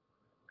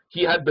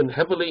 He had been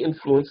heavily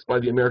influenced by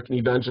the American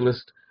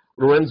evangelist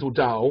Lorenzo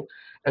Dow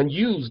and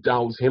used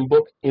Dow's hymn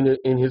book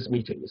in his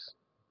meetings.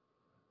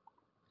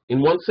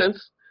 In one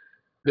sense,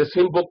 this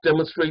hymn book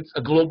demonstrates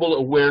a global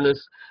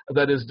awareness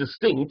that is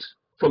distinct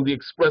from the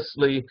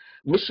expressly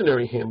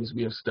missionary hymns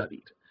we have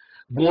studied.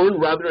 Bourne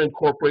rather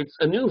incorporates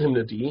a new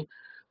hymnody,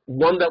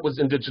 one that was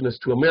indigenous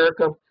to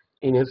America,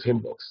 in his hymn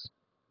books.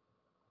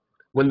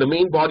 When the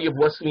main body of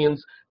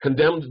Wesleyans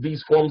condemned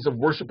these forms of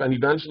worship and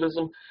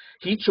evangelism,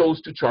 he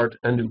chose to chart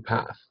a new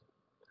path.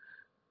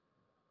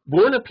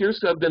 Bourne appears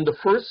to have been the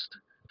first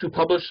to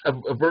publish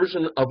a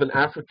version of an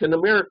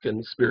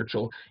African-American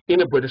spiritual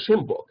in a British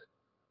hymn book.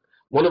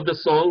 One of the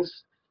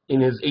songs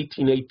in his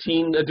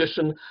 1818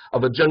 edition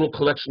of a general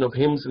collection of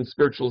hymns and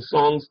spiritual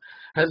songs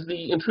has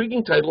the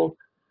intriguing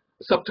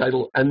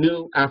subtitle, A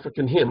New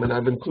African Hymn, and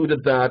I've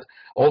included that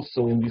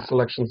also in the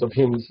selections of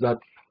hymns that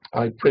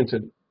I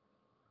printed.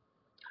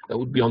 That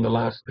would be on the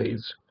last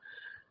page.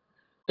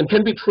 and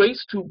can be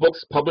traced to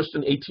books published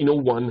in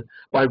 1801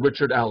 by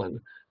Richard Allen,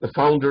 the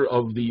founder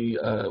of the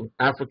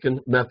African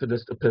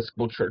Methodist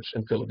Episcopal Church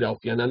in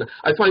Philadelphia. And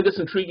I find this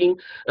intriguing.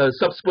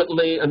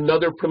 Subsequently,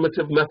 another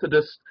primitive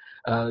Methodist,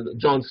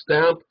 John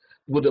Stamp,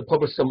 would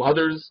publish some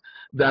others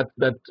that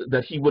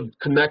he would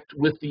connect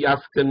with the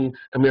African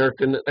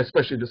American,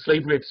 especially the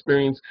slavery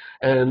experience,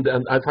 and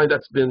I find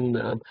that's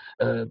been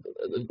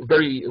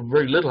very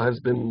little has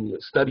been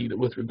studied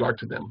with regard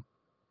to them.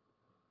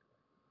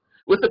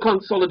 With the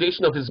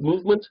consolidation of his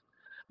movement,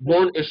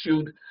 Bourne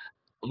issued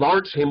a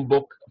large hymn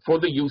book for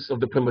the use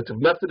of the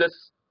primitive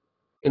Methodists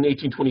in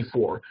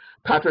 1824,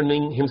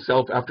 patterning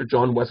himself after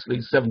John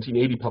Wesley's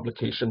 1780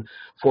 publication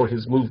for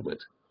his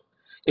movement.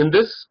 In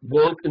this,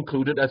 Bourne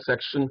included a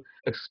section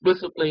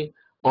explicitly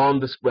on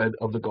the spread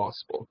of the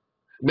gospel,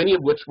 many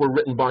of which were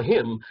written by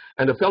him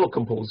and a fellow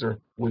composer,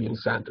 William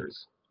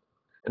Sanders.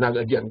 And I've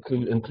again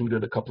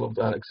included a couple of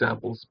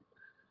examples.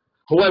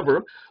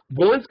 However,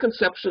 Bourne's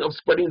conception of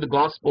spreading the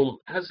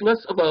gospel has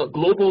less of a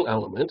global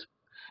element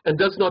and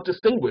does not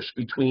distinguish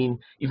between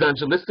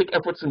evangelistic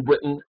efforts in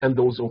Britain and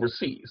those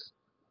overseas.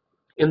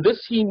 In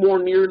this, he more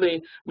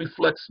nearly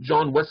reflects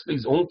John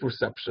Wesley's own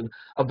perception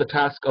of the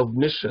task of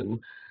mission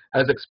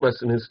as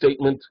expressed in his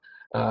statement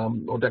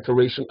or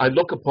declaration, "I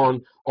look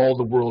upon all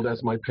the world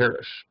as my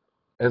parish."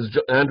 As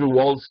Andrew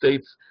Wald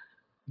states,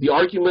 the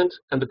argument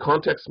and the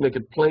context make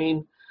it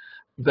plain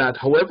that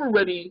however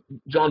ready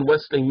John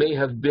Wesley may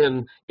have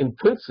been in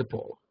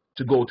principle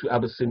to go to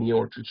Abyssinia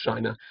or to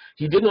China,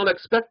 he did not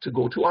expect to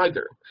go to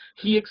either.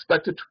 He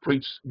expected to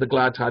preach the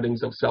glad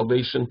tidings of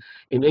salvation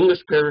in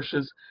English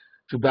parishes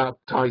to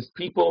baptized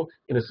people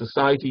in a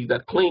society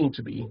that claimed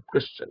to be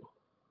Christian.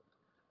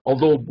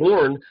 Although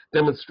Bourne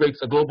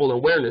demonstrates a global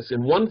awareness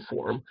in one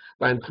form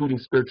by including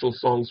spiritual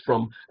songs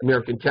from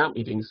American camp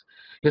meetings,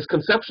 his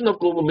conception of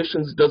global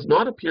missions does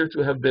not appear to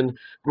have been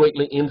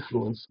greatly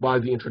influenced by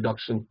the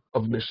introduction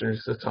of missionary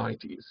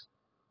societies.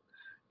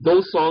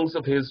 Those songs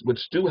of his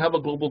which do have a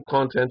global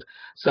content,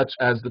 such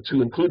as the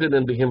two included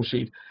in the hymn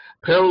sheet,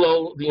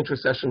 parallel the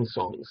intercession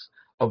songs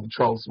of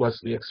Charles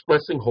Wesley,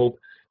 expressing hope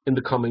in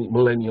the coming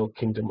millennial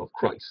kingdom of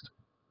Christ.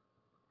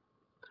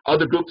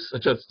 Other groups,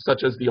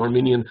 such as the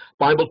Armenian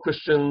Bible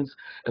Christians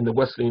and the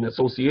Wesleyan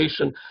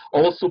Association,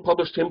 also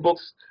published hymn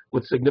books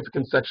with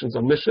significant sections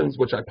on missions,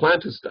 which I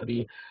plan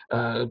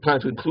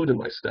to include in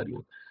my study.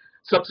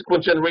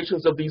 Subsequent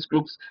generations of these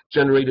groups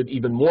generated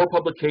even more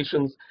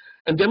publications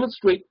and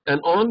demonstrate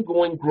an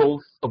ongoing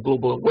growth of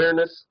global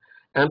awareness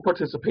and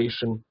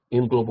participation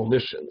in global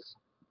missions.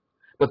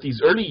 But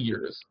these early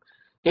years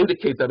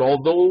indicate that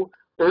although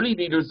early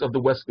leaders of the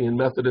Wesleyan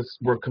Methodists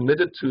were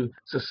committed to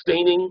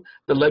sustaining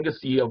the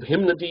legacy of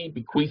hymnody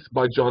bequeathed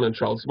by John and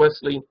Charles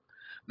Wesley,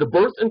 the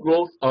birth and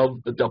growth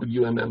of the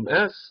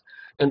WMMS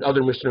and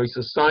other missionary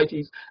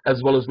societies,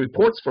 as well as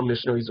reports from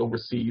missionaries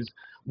overseas,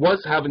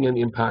 was having an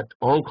impact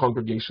on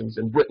congregations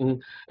in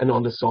Britain and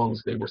on the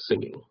songs they were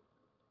singing.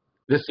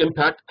 This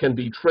impact can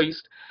be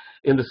traced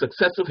in the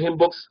successive hymn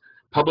books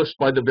published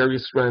by the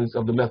various strands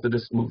of the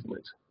Methodist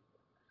movement.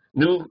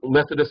 New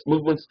Methodist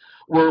movements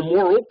were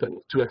more open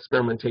to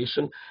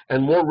experimentation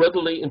and more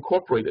readily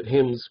incorporated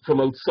hymns from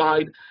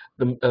outside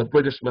the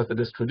British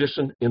Methodist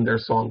tradition in their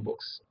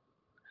songbooks.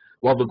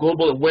 While the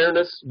global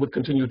awareness would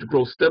continue to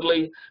grow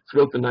steadily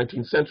throughout the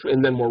 19th century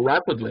and then more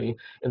rapidly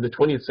in the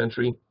 20th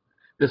century,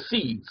 the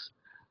seeds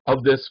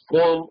of this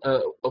form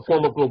of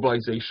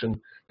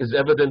globalization is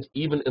evident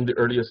even in the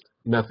earliest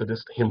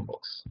Methodist hymn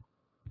books.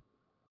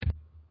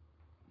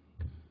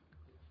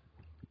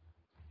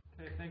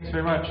 Thanks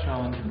very much,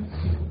 Alan.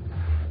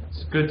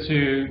 It's good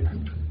to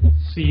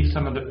see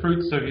some of the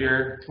fruits of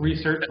your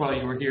research while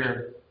you were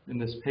here in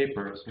this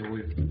paper. So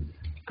we've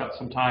got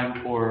some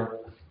time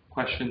for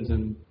questions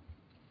and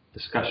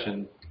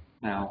discussion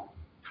now.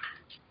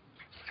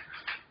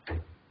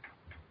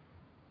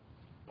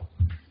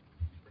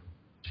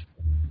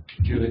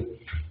 Julie.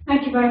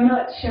 Thank you very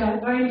much.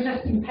 Very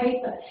interesting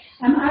paper.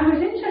 I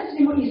was interested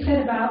in what you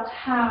said about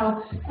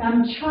how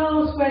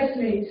Charles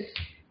Wesley's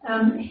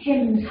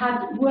hymns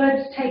had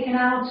words taken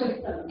out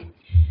of them.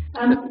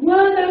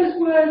 Were those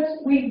words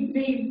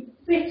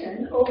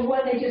rewritten, or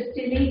were they just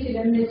deleted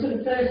and the sort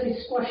of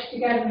verses squashed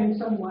together in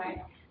some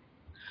way?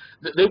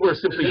 They were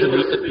simply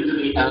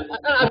deleted.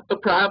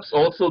 Perhaps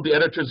also the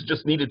editors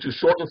just needed to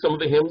shorten some of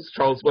the hymns.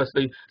 Charles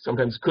Wesley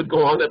sometimes could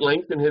go on at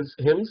length in his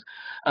hymns.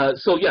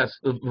 So yes,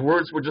 the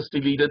words were just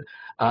deleted.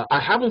 I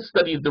haven't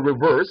studied the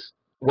reverse.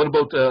 What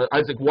about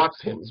Isaac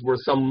Watts' hymns? Were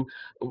some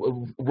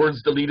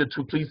words deleted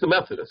to please the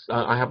Methodists?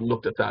 I haven't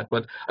looked at that,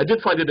 but I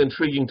did find it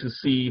intriguing to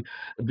see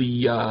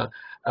the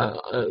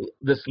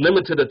this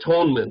limited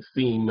atonement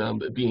theme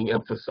being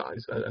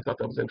emphasized. I thought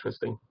that was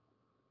interesting.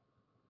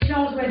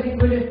 Charles Wesley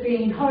would have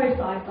been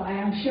horrified by,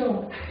 I'm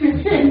sure.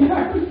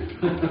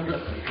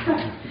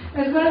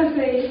 As well as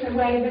the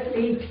way that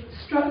the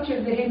structure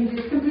of the hymns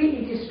is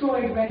completely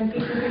destroyed when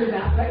people do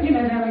that, but you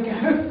know, there we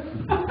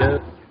go.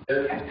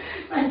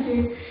 Thank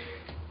you.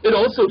 It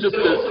also just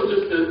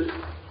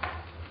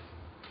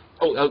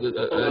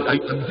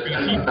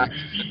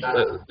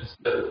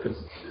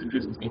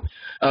confuses me.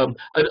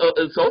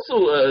 It's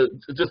also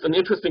just an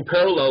interesting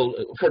parallel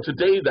for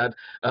today that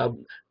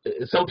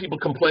some people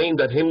complain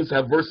that hymns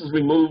have verses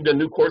removed and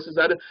new courses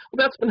added.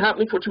 Well, that's been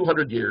happening for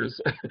 200 years.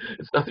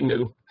 It's nothing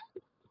new.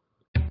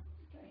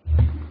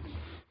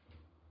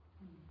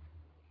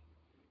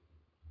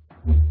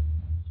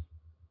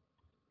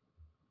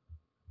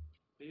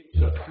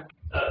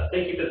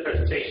 Thank you for the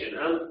presentation.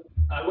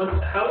 I wonder,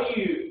 how are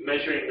you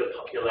measuring the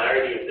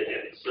popularity of the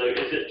hymns? So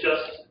is it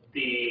just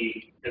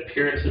the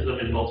appearance of them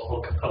in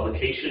multiple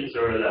publications,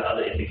 or are there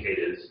other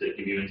indicators that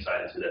give you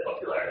insight into their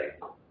popularity?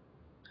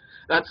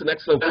 That's an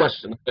excellent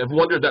question. I've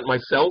wondered that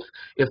myself,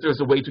 if there's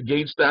a way to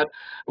gauge that.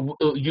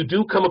 You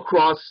do come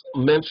across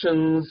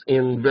mentions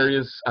in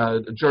various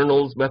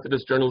journals,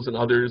 Methodist journals and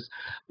others,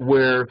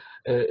 where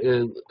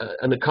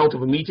an account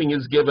of a meeting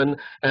is given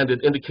and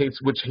it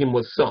indicates which hymn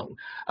was sung.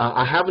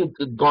 I haven't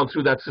gone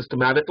through that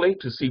systematically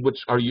to see which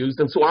are used,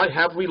 and so I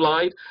have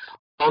relied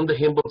on the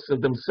hymn books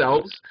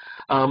themselves.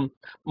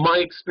 My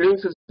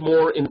experience is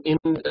more in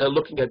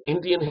looking at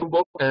Indian hymn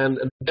books, and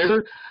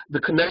there the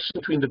connection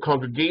between the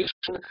congregation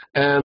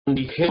and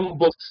the hymn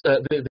books,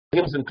 the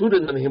hymns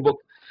included in the hymn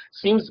book,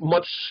 seems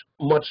much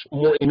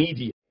more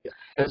immediate.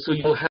 And so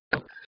you'll have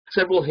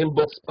several hymn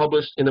books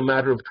published in a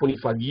matter of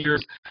 25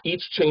 years,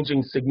 each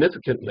changing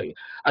significantly.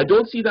 I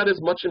don't see that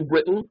as much in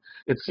Britain.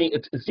 It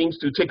seems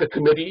to take a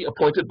committee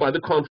appointed by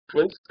the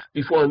conference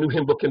before a new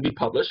hymn book can be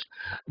published.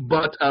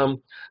 But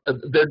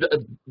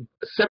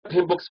separate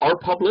hymn books are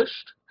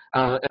published,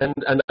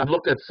 and I've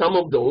looked at some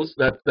of those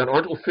that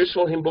aren't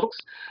official hymn books,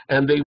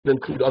 and they would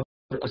include other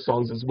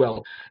songs as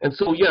well. And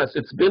so, yes,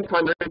 it's been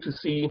primarily to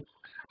see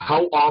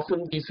how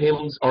often these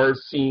hymns are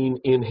seen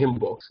in hymn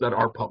books that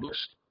are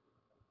published.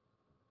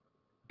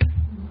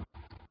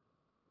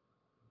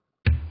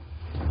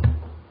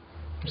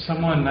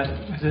 Someone,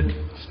 is it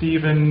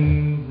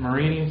Stephen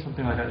Marini,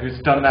 something like that, who's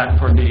done that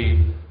for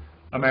the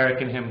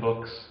American hymn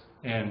books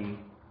in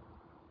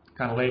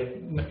kind of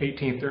late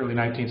 18th, early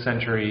 19th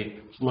century,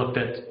 looked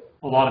at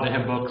a lot of the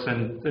hymn books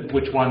and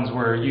which ones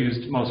were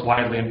used most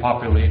widely and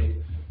popularly.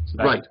 So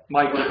that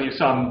might give you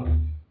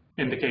some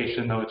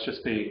indication, though it's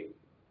just the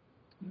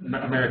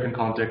American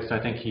context I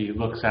think he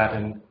looks at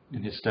in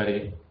his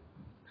study.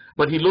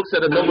 But he looks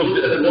at a number of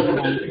different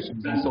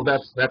denominations, and so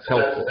that's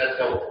helpful.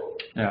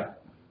 Yeah.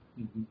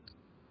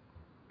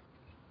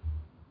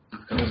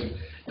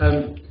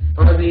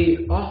 Are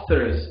the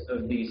authors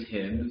of these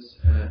hymns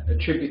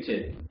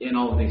attributed in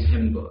all of these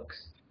hymn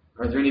books?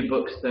 Are there any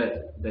books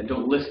that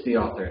don't list the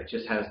author, it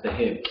just has the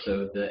hymn,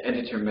 so the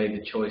editor made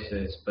the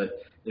choices,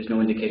 but there's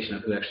no indication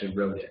of who actually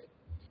wrote it?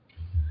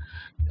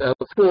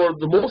 For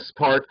the most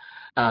part,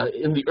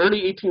 in the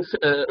early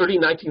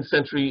 19th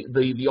century,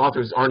 the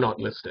authors are not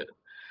listed.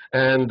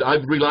 And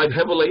I've relied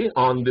heavily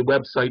on the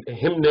website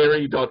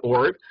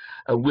hymnary.org,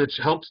 which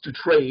helps to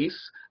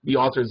trace the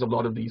authors of a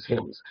lot of these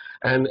hymns.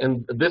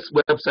 And this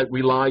website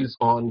relies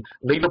on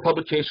later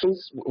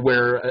publications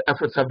where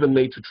efforts have been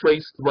made to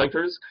trace the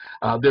writers.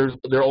 There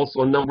are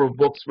also a number of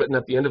books written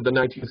at the end of the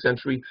 19th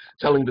century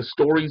telling the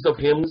stories of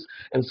hymns,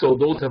 and so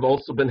those have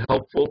also been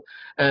helpful.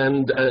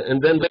 And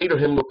then later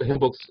hymn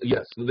books,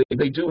 yes,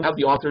 they do have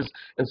the authors,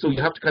 and so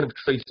you have to kind of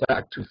trace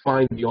back to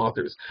find the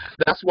authors.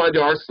 That's why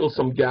there are still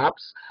some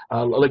gaps,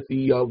 like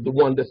the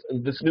one,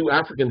 this new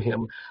African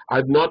hymn.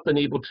 I've not been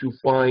able to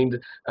find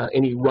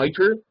any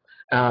writer.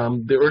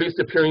 The earliest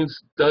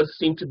appearance does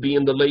seem to be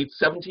in the late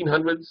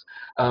 1700s,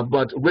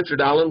 but Richard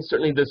Allen,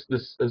 certainly this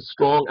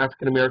strong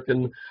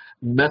African-American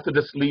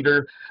Methodist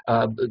leader,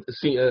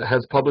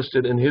 has published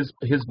it in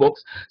his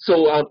books.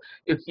 So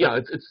it's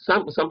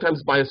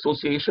sometimes by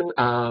association,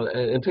 and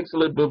it takes a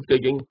little bit of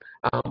digging,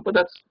 but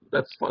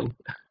that's fun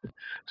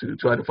to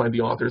try to find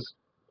the authors.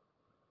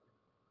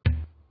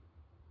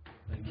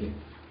 Thank you.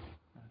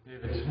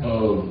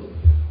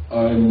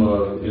 I'm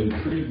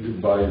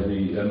intrigued by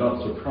and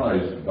not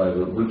surprised by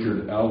the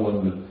Richard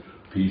Allen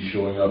piece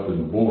showing up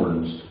in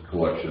Bourne's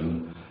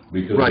collection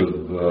because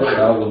of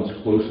Allen's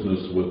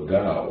closeness with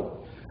Dow.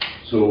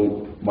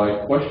 So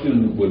my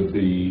question would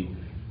be,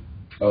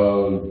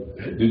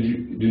 did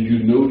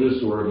you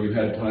notice, or have you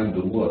had time to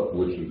look,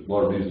 which is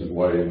one of the reasons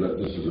why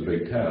this is a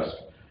big task,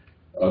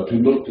 to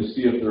look to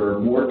see if there are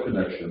more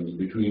connections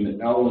between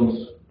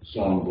Allen's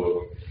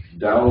songbook,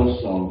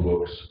 Dow's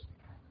songbooks,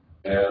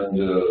 and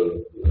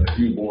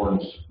Hugh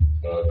Bourne's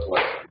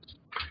collections?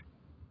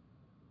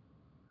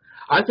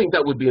 I think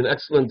that would be an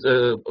excellent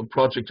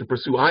project to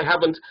pursue. I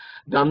haven't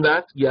done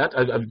that yet.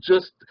 I've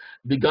just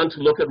begun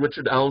to look at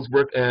Richard Allen's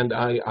work, and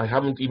I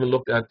haven't even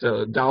looked at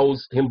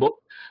Dow's hymn book,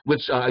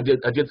 which I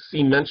did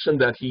see mention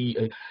that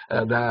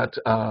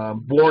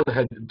Bourne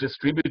had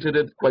distributed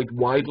it quite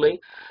widely.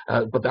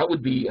 But that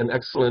would be an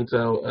excellent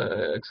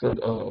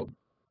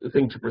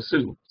thing to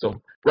pursue. So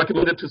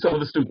recommend it to some of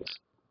the students.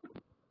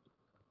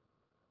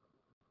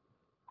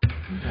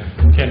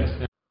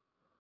 Ken.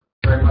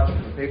 Very much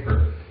for the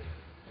paper.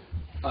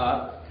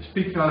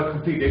 Speaking out of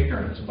complete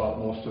ignorance about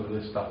most of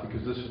this stuff,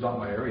 because this is not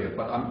my area,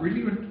 but I'm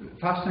really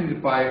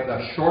fascinated by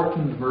the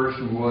shortened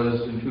version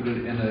was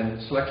included in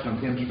a selection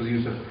of hymns for the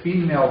use of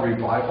female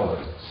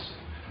revivalists.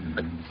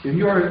 In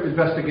your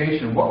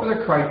investigation, what were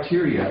the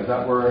criteria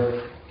that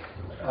were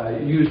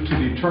used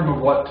to determine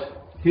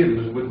what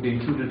hymns would be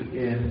included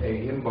in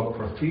a hymn book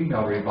for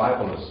female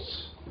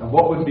revivalists? And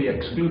what would be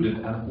excluded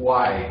and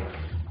why?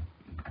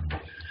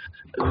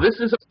 This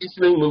is a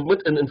fascinating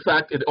movement, and in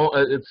fact,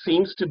 it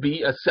seems to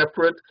be a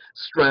separate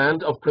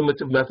strand of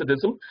primitive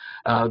Methodism.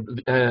 I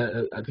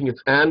think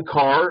it's Ann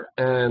Carr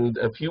and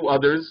a few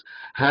others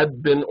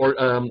had been, or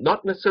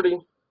not necessarily.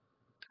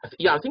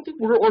 Yeah, I think they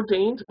were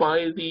ordained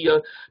by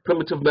the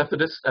primitive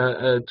Methodists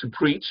to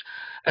preach,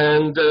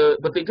 and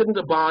but they didn't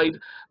abide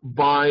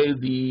by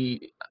the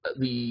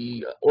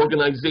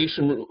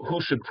organization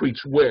who should preach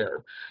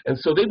where. And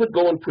so they would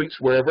go and preach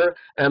wherever,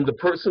 and the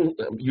person,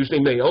 usually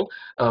male,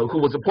 who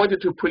was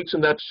appointed to preach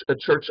in that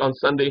church on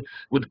Sunday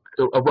would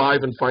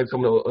arrive and find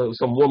some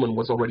woman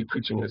was already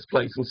preaching in his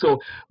place. And so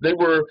they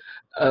were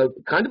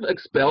kind of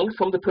expelled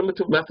from the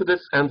primitive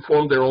Methodists and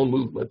formed their own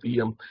movement, the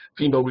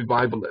female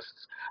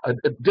revivalists.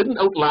 It didn't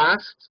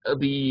outlast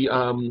the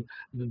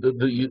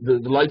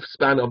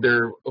lifespan of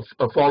their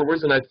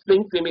followers, and I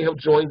think they may have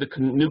joined the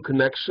New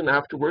Connection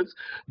afterwards,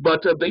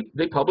 but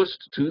they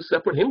published 2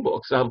 separate hymn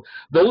books.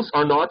 Those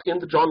are not in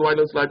the John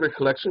Rylands Library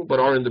collection, but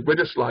are in the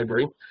British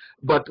Library,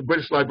 but the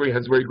British Library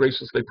has very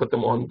graciously put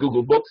them on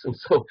Google Books, and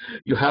so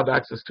you have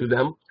access to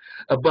them.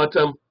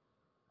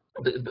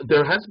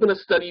 There has been a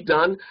study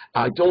done.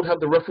 I don't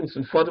have the reference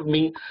in front of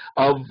me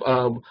of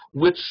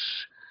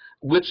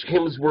which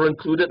hymns were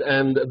included,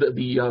 and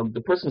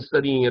the person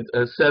studying it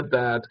said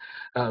that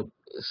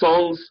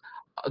songs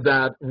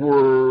that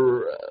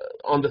were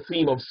on the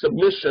theme of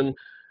submission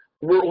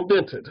were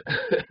omitted.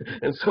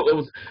 And so it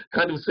was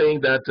kind of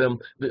saying that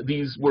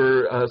these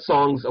were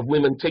songs of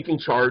women taking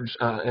charge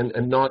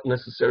and not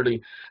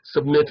necessarily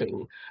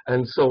submitting.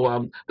 And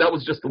so that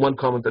was just the one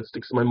comment that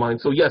sticks in my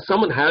mind. So yes,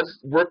 someone has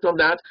worked on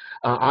that.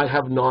 I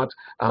have not.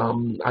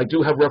 I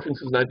do have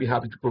references, and I'd be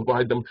happy to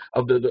provide them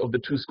of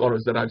the 2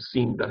 scholars that I've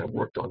seen that have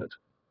worked on it.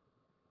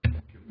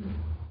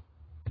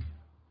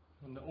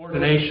 In the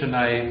ordination,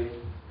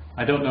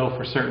 I don't know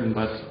for certain,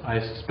 but I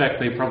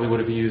suspect they probably would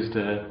have used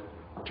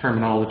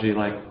terminology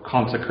like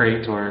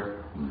consecrate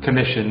or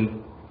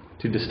commission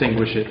to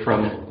distinguish it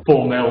from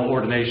full male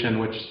ordination,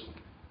 which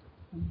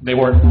they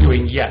weren't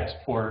doing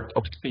yet for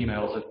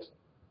females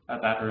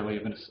at that early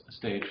of a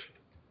stage.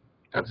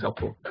 That's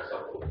helpful.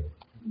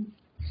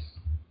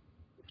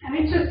 And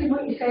interesting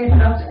what you say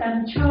about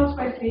Charles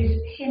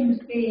Wesley's hymns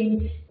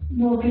being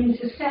more of an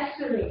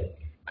intercessory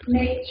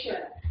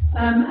nature,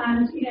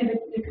 and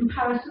the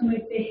comparison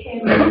with the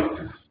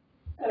hymn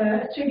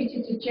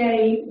attributed to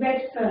J.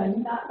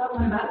 Redfern, that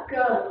one about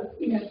go.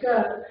 I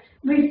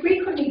mean,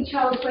 frequently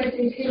Charles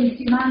Wesley's hymns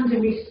demand a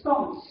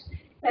response,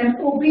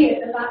 albeit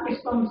that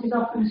response is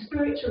often a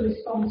spiritual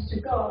response to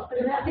God.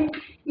 But I think,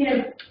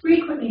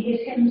 frequently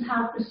his hymns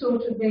have the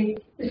sort of the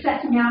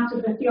setting out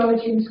of the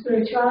theology and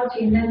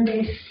spirituality, and then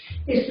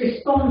this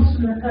response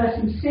from the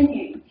person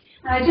singing.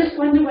 And I just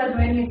wonder whether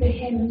any of the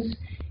hymns,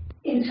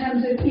 in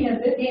terms of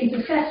the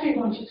intercessory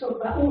ones you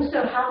talk about,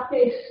 also have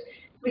this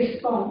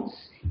response,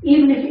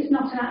 even if it's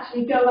not to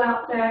actually go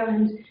out there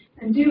and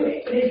do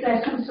it, but is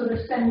there some sort of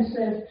sense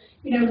of,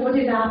 what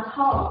is our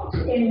part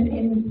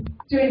in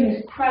doing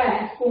this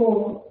prayer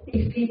for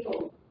these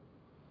people,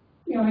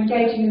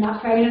 engaging in that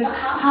prayer?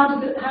 How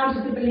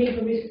does the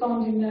believer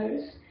respond in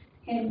those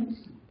hymns?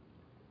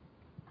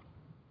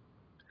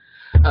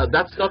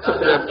 That's not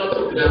something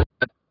that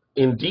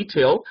in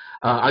detail.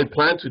 I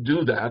plan to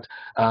do that,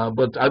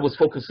 but I was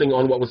focusing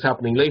on what was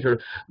happening later.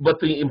 But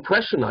the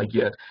impression I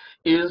get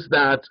is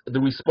that the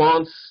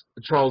response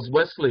Charles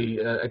Wesley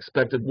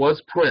expected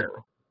was prayer.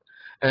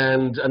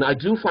 And I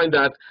do find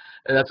that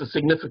that's a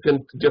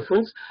significant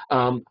difference.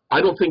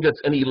 I don't think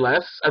it's any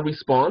less a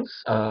response.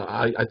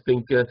 I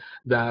think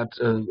that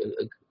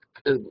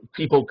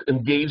people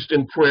engaged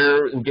in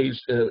prayer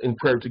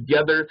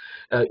together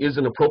is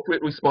an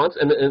appropriate response,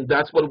 and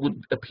that's what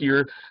would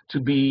appear to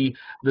be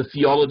the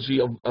theology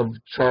of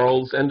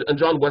Charles and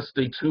John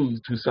Wesley too,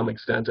 to some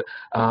extent.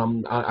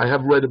 I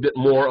have read a bit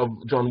more of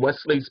John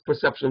Wesley's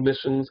perception of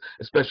missions,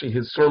 especially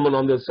his sermon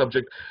on the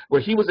subject,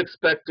 where he was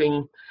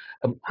expecting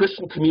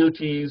Christian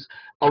communities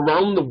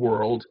around the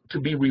world to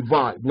be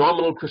revived,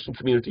 nominal Christian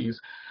communities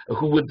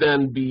who would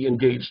then be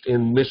engaged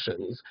in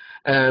missions.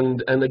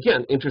 And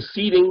again,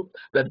 interceding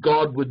that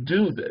God would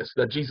do this,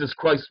 that Jesus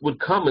Christ would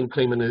come and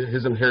claim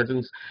his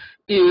inheritance,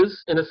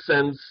 is, in a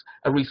sense,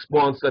 a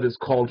response that is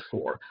called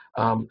for.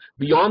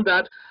 Beyond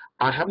that,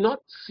 I have not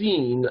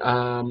seen,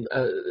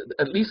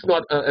 at least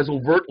not as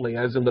overtly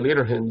as in the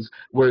later hymns,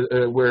 where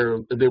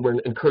they were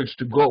encouraged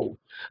to go.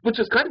 which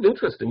is kind of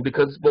interesting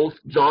because both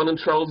John and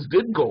Charles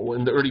did go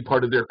in the early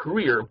part of their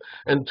career,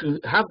 and to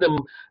have them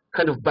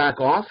kind of back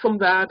off from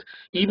that,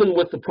 even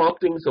with the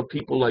promptings of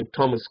people like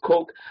Thomas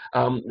Coke,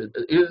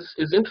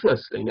 is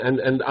interesting.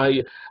 And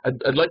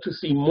I'd like to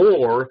see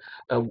more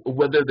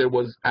whether there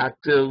was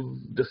active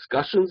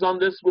discussions on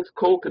this with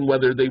Coke and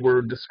whether they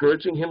were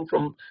discouraging him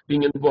from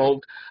being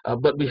involved.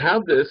 But we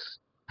have this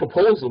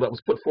proposal that was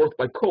put forth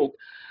by Coke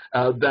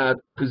that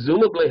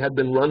presumably had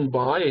been run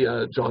by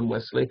John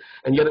Wesley,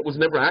 and yet it was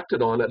never acted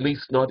on, at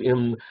least not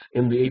in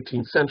the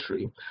 18th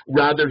century.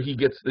 Rather, he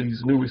gets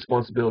these new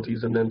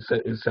responsibilities and then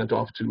is sent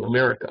off to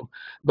America.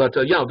 But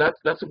yeah,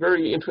 that's a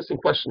very interesting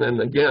question, and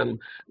again,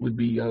 would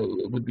be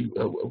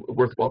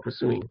worthwhile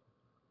pursuing.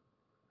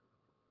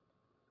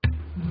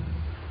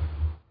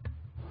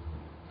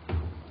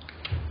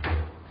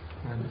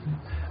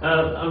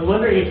 I'm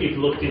wondering if you've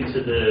looked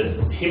into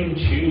the hymn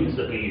tunes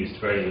that we used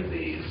for any of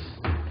these.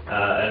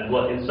 And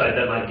what insight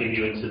that might give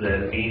you into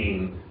their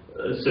meaning.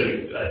 So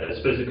I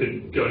suppose it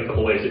could go in a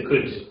couple of ways. It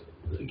could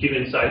give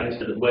insight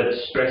into where the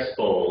stress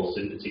falls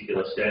in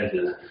particular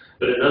stanzas.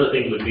 But another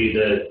thing would be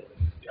the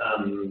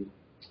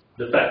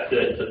fact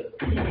that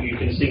you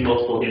can sing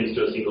multiple hymns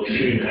to a single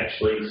tune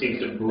actually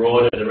seems to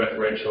broaden the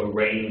referential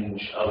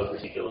range of a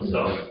particular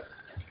song.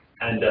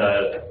 And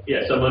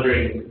yeah, so I'm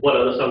wondering what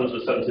other songs were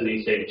sung to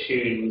these same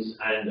tunes,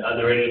 and are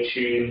there any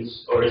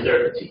tunes, or is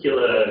there a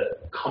particular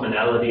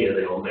commonality? Are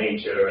they all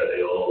major? Are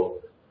they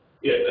all?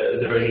 Yeah, are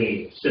there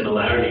any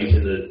similarities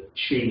in the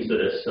tunes that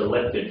are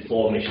selected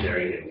for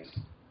missionary hymns?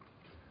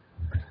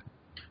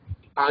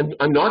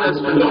 I'm not as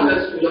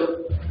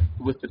familiar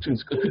with the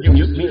tunes. Could you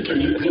mute me?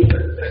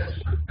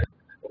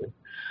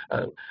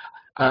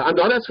 I'm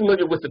not as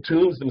familiar with the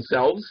tunes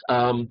themselves.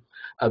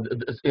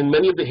 In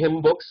many of the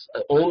hymn books,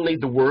 only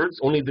the words,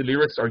 only the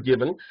lyrics are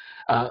given.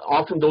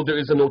 Often, though, there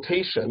is a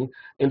notation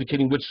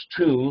indicating which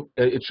tune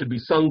it should be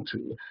sung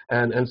to,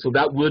 and so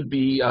that would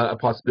be a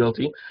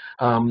possibility.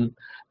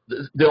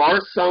 There are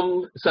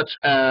some, such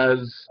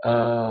as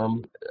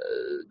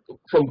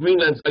from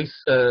Greenland's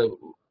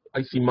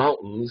Icy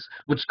Mountains,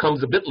 which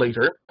comes a bit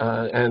later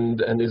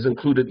and is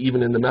included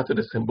even in the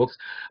Methodist hymn books.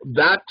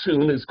 That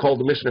tune is called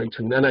the missionary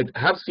tune, and I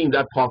have seen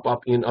that pop up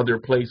in other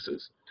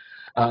places.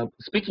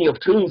 Speaking of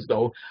tunes,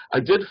 though,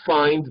 I did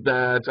find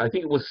that, I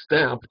think it was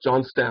Stamp,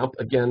 John Stamp,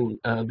 again,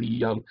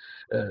 the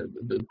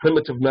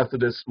primitive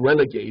Methodist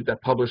renegade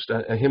that published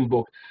a hymn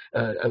book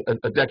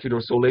a decade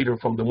or so later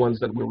from the ones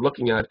that we're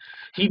looking at.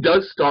 He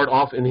does start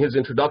off in his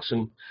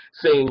introduction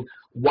saying,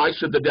 "Why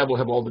should the devil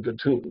have all the good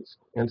tunes?"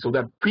 And so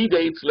that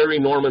predates Larry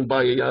Norman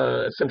by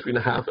a century and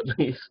a half at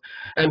least.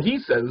 And he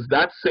says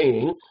that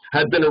saying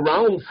had been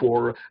around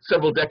for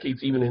several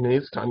decades even in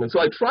his time. And so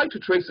I tried to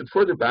trace it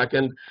further back,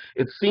 and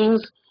it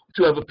seems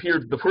to have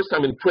appeared the first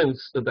time in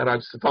prints that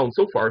I've found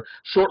so far,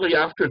 shortly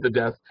after the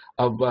death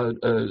of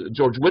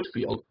George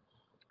Whitefield.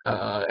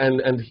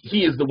 And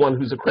he is the one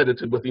who's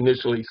accredited with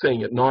initially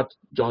saying it, not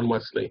John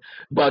Wesley.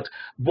 But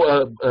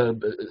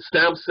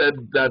Stamp said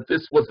that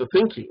this was the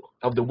thinking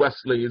of the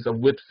Wesleys, of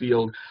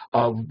Whitefield,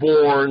 of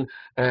Bourne,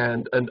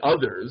 and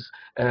others.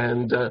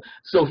 And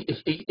so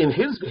in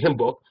his hymn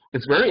book,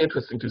 it's very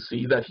interesting to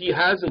see that he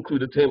has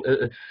included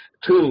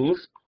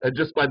tunes.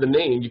 Just by the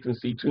name, you can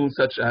see tunes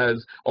such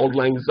as Auld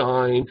Lang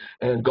Syne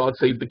and God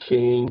Save the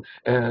King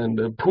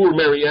and Poor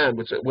Mary Ann,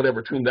 which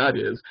whatever tune that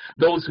is.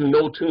 Those who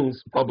know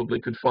tunes probably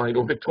could find,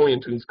 or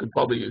Victorian tunes could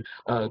probably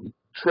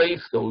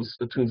trace those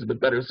tunes a bit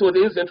better. So it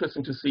is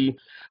interesting to see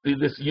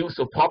this use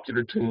of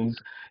popular tunes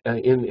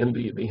in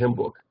the hymn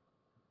book.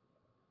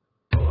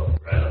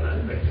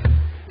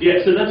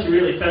 Yeah, so that's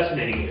really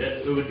fascinating.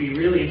 It would be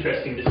really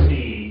interesting to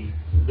see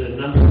the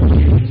number of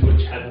tunes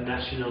which have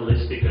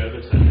nationalistic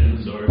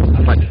overtones or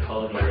ties to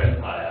colony or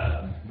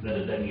empire that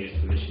are then used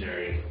for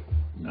missionary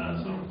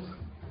songs.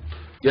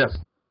 Yes.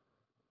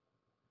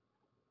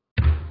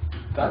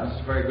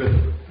 That's a very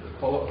good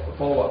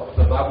follow-up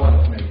to that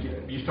one to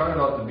make. You started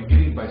out at the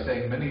beginning by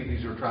saying many of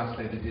these were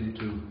translated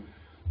into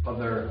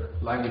other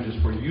languages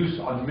for use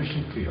on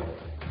mission field.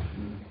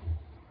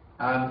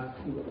 And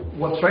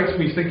what strikes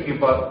me thinking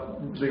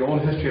about the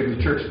own history of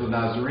the Church of the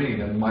Nazarene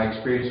and my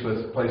experience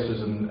with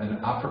places in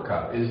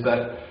Africa is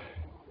that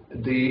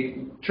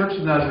the Church of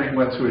the Nazarene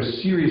went through a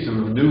series of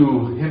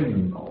new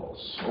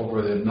hymnals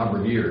over the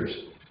number of years.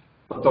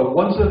 But the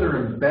ones that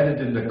are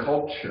embedded in the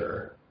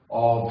culture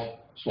of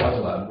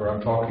Swaziland, where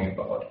I'm talking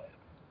about,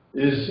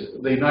 is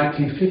the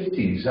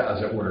 1950s,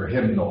 as it were,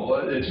 hymnal.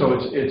 So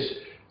it's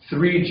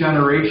 3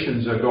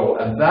 generations ago,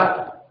 and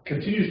that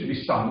continues to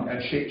be sung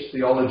and shapes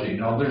theology.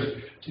 Now,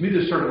 to me,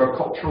 there's sort of a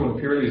cultural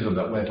imperialism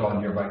that went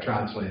on here by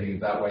translating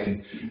it that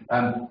way.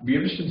 And be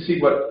interested to see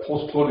what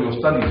post-colonial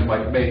studies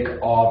might make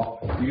of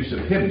the use of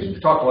hymns.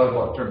 We've talked a lot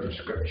about in terms of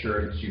scripture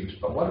and its use,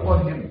 but what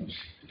about hymns?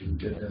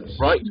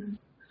 Right.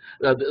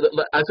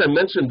 As I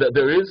mentioned,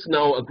 there is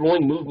now a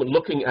growing movement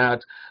looking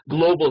at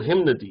global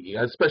hymnody,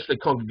 especially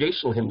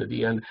congregational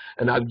hymnody, and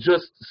I've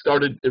just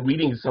started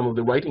reading some of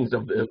the writings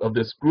of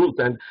this group,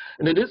 and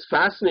it is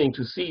fascinating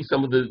to see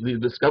some of the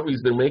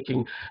discoveries they're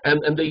making,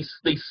 and they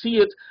see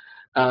it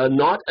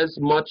not as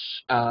much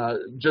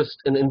just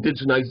an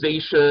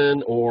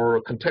indigenization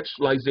or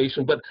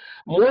contextualization, but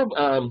more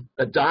of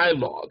a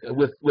dialogue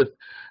with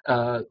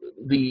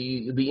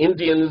the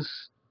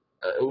Indians,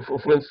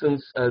 for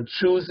instance,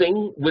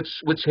 choosing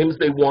which hymns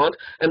they want.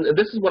 And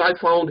this is what I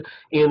found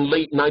in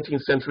late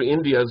 19th century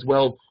India as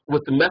well,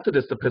 with the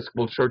Methodist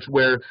Episcopal Church,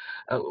 where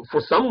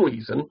for some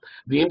reason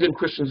the Indian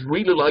Christians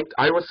really liked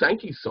Ira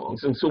Sankey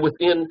songs. And so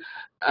within,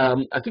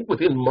 I think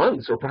within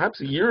months or perhaps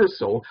a year or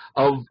so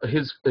of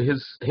his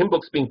hymn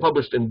books being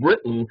published in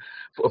Britain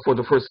for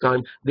the first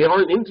time, they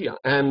are in India.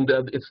 And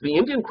it's the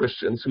Indian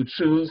Christians who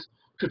choose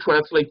to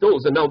translate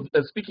those. And now,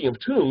 speaking of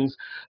tunes,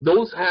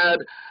 those had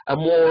a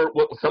more,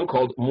 what some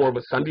called more of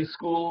a Sunday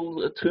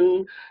school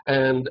tune,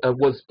 and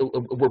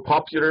were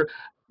popular.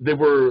 They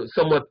were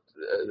somewhat,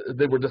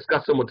 they were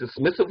discussed somewhat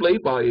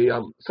dismissively by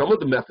some of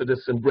the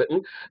Methodists in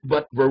Britain,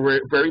 but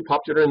were very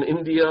popular in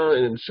India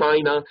and in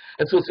China.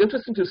 And so it's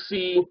interesting to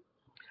see,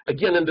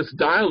 again, in this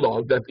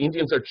dialogue, that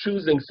Indians are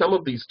choosing some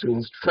of these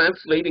tunes,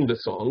 translating the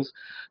songs,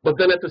 but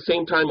then at the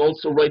same time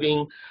also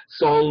writing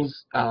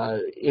songs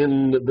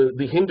in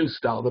the Hindu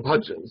style, the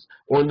bhajans,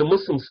 or in the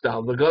Muslim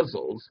style, the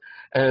ghazals,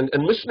 and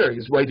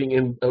missionaries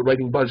writing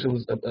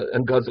bhajans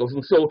and ghazals.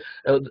 And so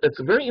it's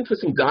a very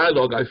interesting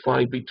dialogue, I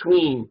find,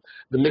 between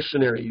the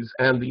missionaries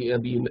and the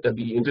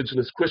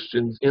indigenous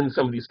Christians in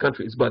some of these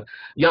countries. But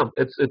yeah,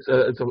 it's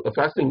a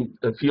fascinating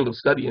field of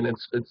study, and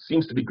it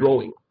seems to be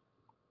growing.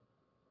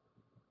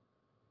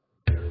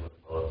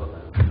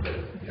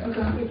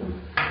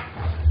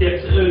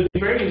 Yes, it would be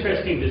very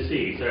interesting to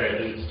see, sorry,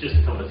 it's just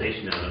a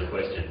conversation now, not a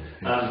question,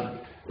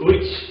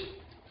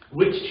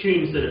 which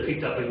tunes that are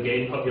picked up and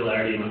gain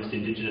popularity amongst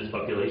indigenous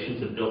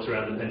populations are built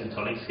around the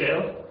pentatonic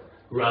scale,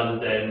 rather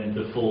than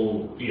the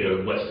full,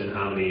 Western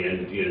harmony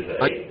and,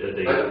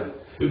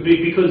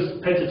 because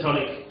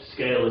pentatonic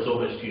scale is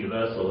almost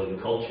universal in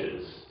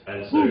cultures,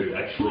 and so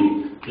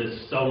actually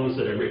the songs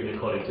that are written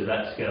according to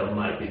that scale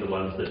might be the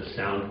ones that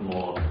sound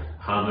more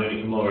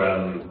harmonic, more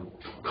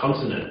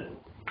consonant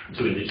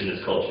to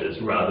indigenous cultures,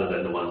 rather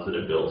than the ones that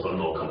are built on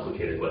more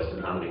complicated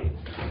Western harmony.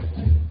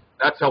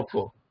 That's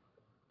helpful.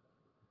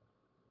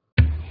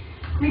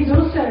 There's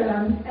also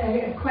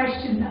a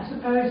question, I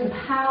suppose, of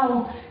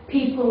how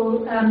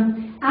people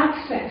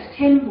accessed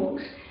hymn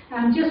books.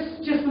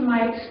 Just from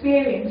my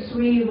experience,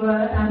 we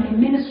were in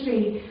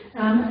ministry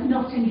at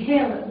Notting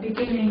Hill at the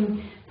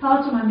beginning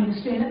part of my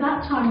ministry, and at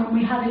that time when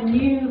we had a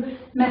new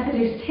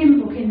Methodist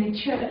hymn book in the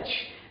church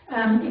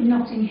in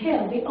Notting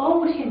Hill, the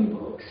old hymn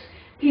books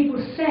people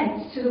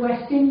sent to the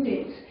West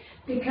Indies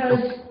because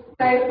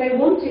they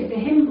wanted the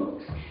hymn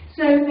books.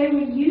 So they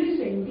were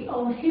using the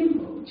old hymn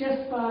book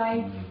just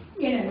by,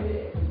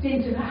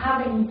 dint of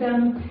having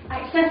them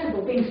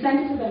accessible, being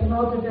sent to them,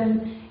 rather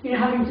than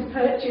having to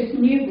purchase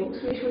new books,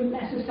 which wouldn't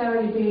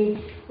necessarily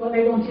be what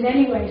they wanted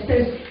anyway.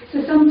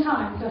 So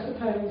sometimes, I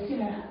suppose,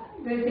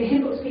 the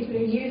hymn books people are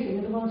using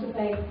are the ones that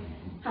they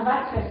have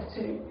access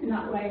to in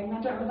that way. And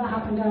I don't know if that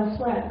happened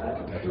elsewhere,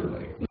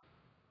 but.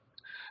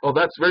 Oh,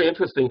 that's very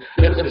interesting.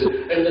 And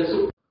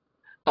so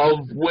of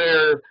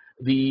where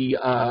the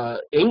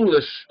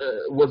English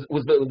was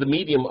the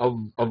medium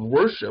of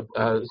worship,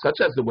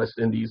 such as the West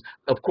Indies,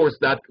 of course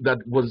that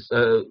was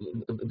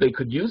they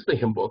could use the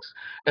hymn books,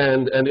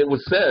 and it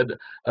was said,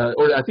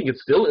 or I think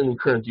it's still in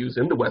current use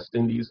in the West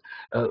Indies,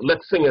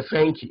 let's sing a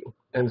thank you.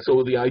 And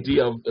so the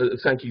idea of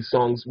Sankey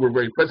songs were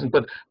very present,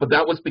 but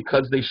that was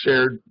because they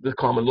shared the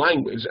common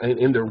language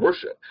in their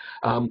worship.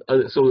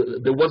 So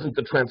there wasn't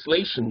the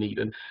translation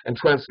needed, and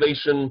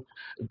translation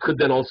could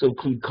then also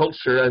include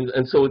culture,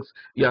 and so it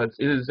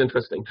is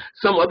interesting.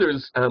 Some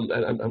others, I'm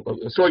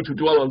sorry to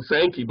dwell on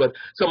Sankey, but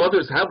some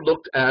others have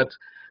looked at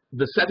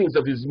the settings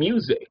of his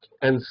music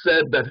and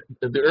said that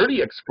the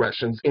early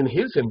expressions in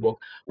his hymn book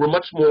were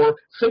much more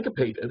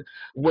syncopated,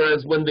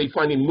 whereas when they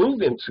finally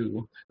move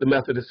into the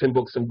Methodist hymn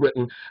books in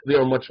Britain, they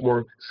are much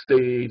more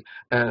staid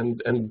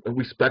and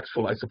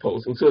respectful, I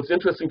suppose. And so it's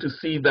interesting to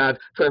see that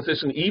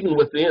transition even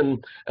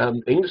within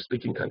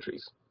English-speaking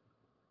countries.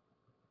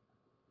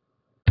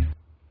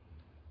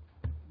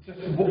 Just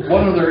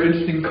one other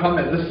interesting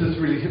comment. This is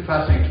really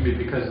fascinating to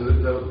me because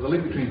the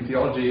link between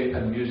theology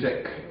and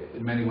music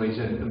in many ways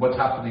and what's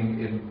happening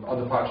in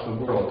other parts of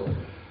the world.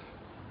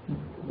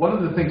 One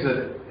of the things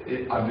that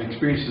I've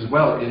experienced as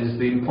well is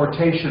the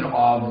importation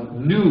of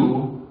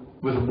new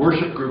with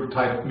worship group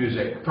type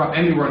music from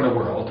anywhere in the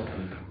world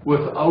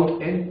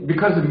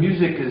because the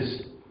music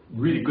is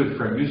really good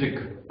for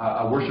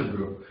a worship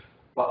group,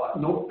 but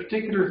no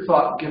particular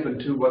thought given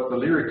to what the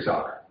lyrics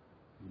are.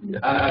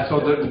 And so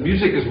the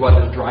music is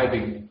what is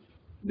driving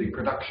the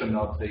production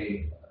of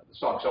the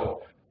song.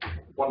 So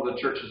one of the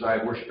churches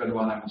I worship in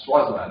when I'm in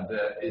Swaziland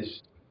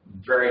is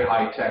very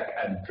high tech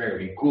and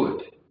very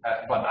good.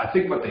 But I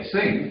think what they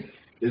sing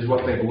is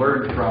what they've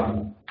learned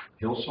from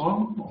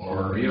Hillsong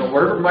or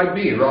wherever it might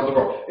be around the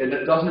world. And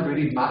it doesn't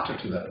really matter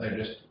to them.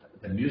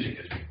 The music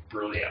is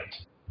brilliant.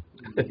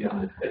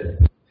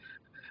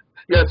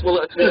 Yes,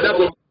 well, that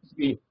reminds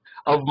me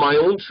of my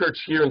own church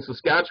here in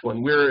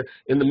Saskatchewan. We're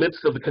in the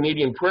midst of the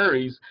Canadian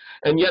prairies,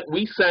 and yet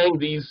we sang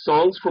these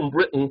songs from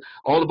Britain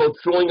all about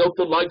throwing out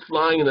the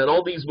lifeline and then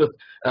all these with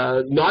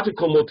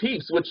nautical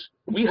motifs, which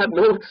we had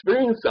no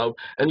experience of,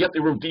 and yet they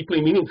were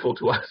deeply meaningful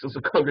to us as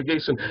a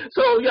congregation.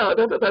 So yeah,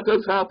 that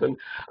does happen.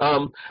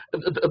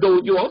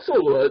 Though you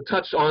also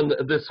touch on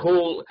this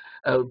whole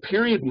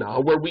period now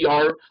where we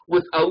are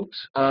without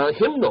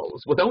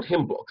hymnals, without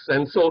hymn books,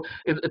 and so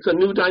it's a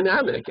new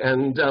dynamic.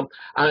 And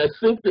I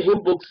think the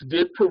hymn books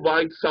did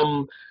provide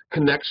some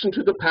connection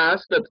to the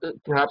past that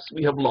perhaps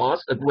we have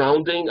lost, a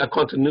grounding, a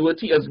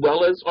continuity, as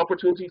well as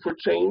opportunity for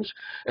change.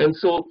 And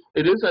so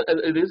it is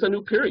a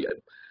new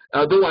period.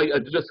 Though I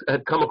just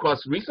had come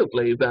across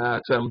recently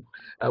that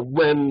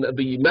when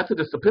the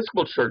Methodist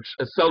Episcopal Church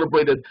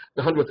celebrated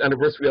the 100th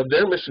anniversary of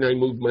their missionary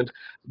movement,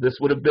 this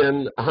would have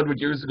been 100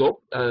 years ago,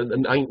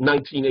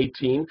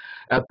 1918,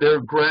 at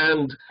their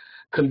grand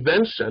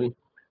convention,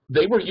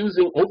 they were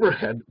using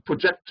overhead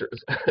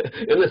projectors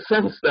in the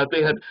sense that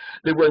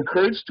they were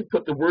encouraged to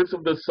put the words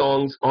of the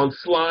songs on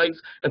slides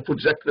and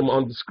project them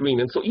on the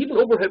screen. And so even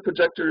overhead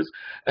projectors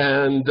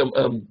and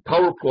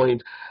PowerPoint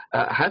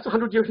has a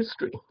 100-year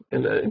history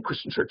in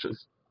Christian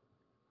churches.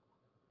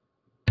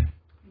 There's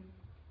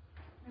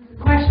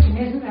a question,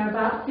 isn't there,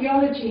 about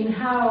theology and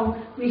how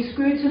we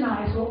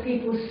scrutinize what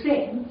people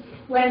sing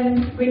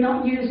when we're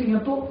not using a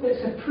book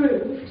that's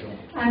approved,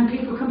 and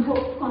people can put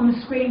on the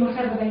screen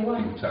whatever they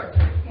want.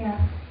 Exactly. Yeah.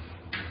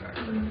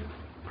 Exactly.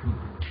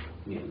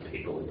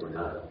 People were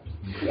not.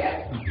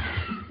 Yeah.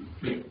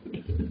 We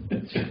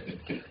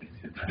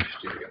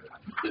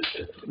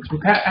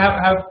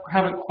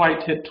haven't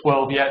quite hit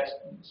 12 yet.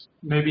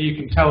 Maybe you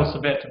can tell us a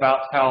bit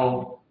about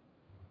how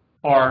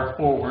far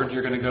forward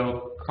you're going to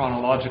go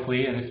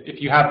chronologically, and if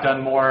you have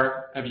done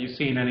more, have you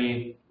seen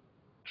any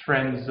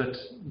trends that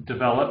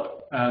develop?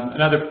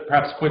 Another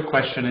perhaps quick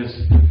question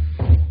is,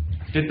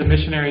 did the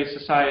missionary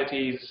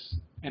societies,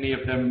 any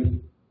of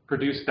them,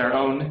 produce their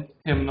own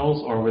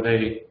hymnals, or were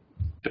they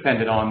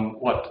dependent on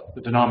what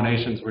the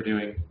denominations were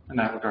doing in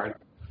that regard?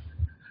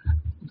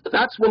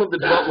 That's one of the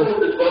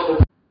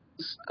developments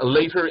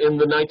later in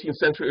the 19th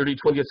century, early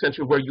 20th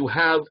century, where you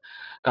have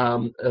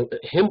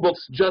hymn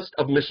books just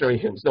of missionary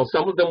hymns. Now,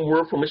 some of them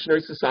were for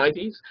missionary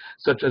societies,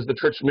 such as the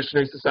Church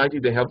Missionary Society.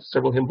 They have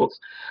several hymn books.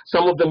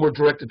 Some of them were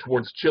directed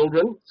towards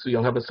children, so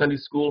you'll have a Sunday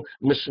school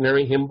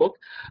missionary hymn book.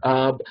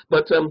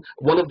 But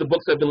one of the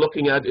books I've been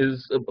looking at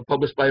is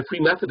published by a Free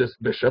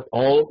Methodist bishop,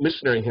 all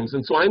missionary hymns.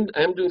 And so I'm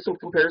doing some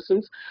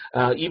comparisons.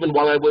 Even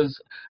while I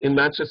was in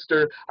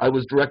Manchester, I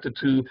was directed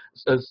to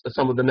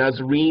some of the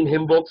Nazarene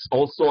hymn books,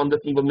 also on the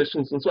theme of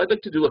missions. And so I'd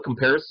like to do a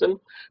comparison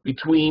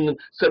between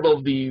several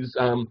of these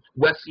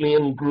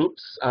Wesleyan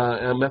groups,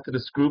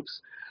 Methodist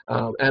groups,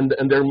 and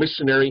their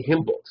missionary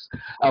hymn books.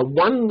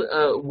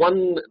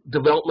 One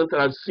development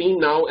that I've seen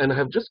now, and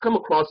have just come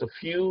across a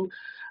few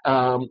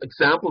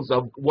examples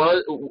of,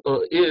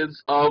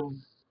 is of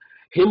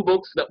hymn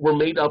books that were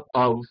made up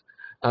of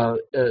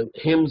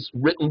hymns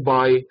written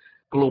by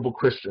global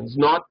Christians,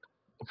 not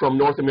from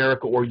North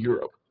America or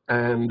Europe.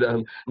 And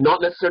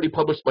not necessarily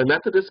published by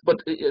Methodists,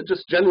 but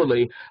just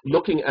generally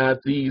looking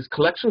at these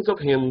collections of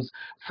hymns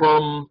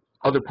from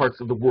other parts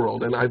of the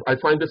world. And I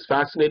find this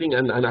fascinating,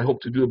 and I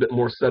hope to do a bit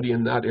more study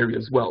in that area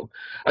as well.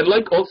 I'd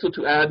like also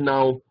to add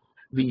now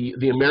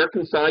the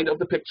American side of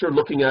the picture,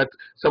 looking at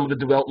some of the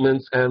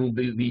developments and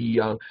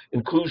the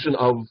inclusion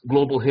of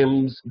global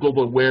hymns,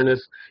 global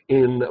awareness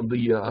in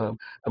the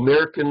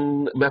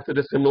American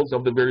Methodist hymnals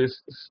of the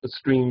various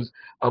streams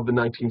of the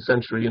 19th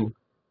century,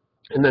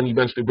 and then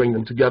eventually bring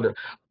them together.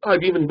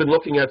 I've even been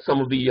looking at some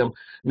of the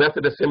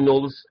Methodist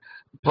hymnals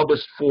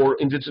published for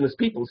Indigenous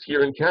peoples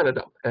here in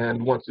Canada,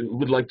 and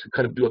would like to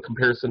kind of do a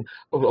comparison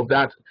of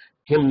that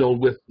hymnal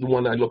with the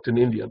one I looked in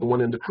India, the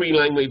one in the Cree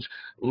language,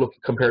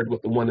 compared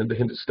with the one in the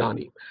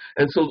Hindustani.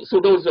 And so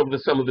those are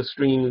some of the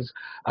streams.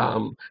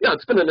 Yeah,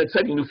 it's been an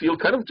exciting new field,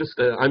 kind of just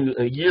I'm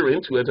a year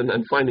into it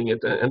and finding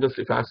it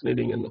endlessly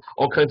fascinating, and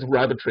all kinds of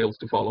rabbit trails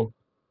to follow.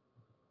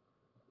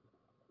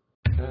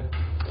 Okay.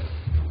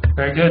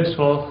 Very good.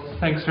 Well,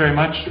 thanks very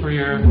much for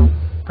your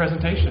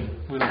presentation.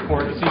 We look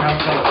forward to seeing how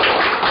it goes.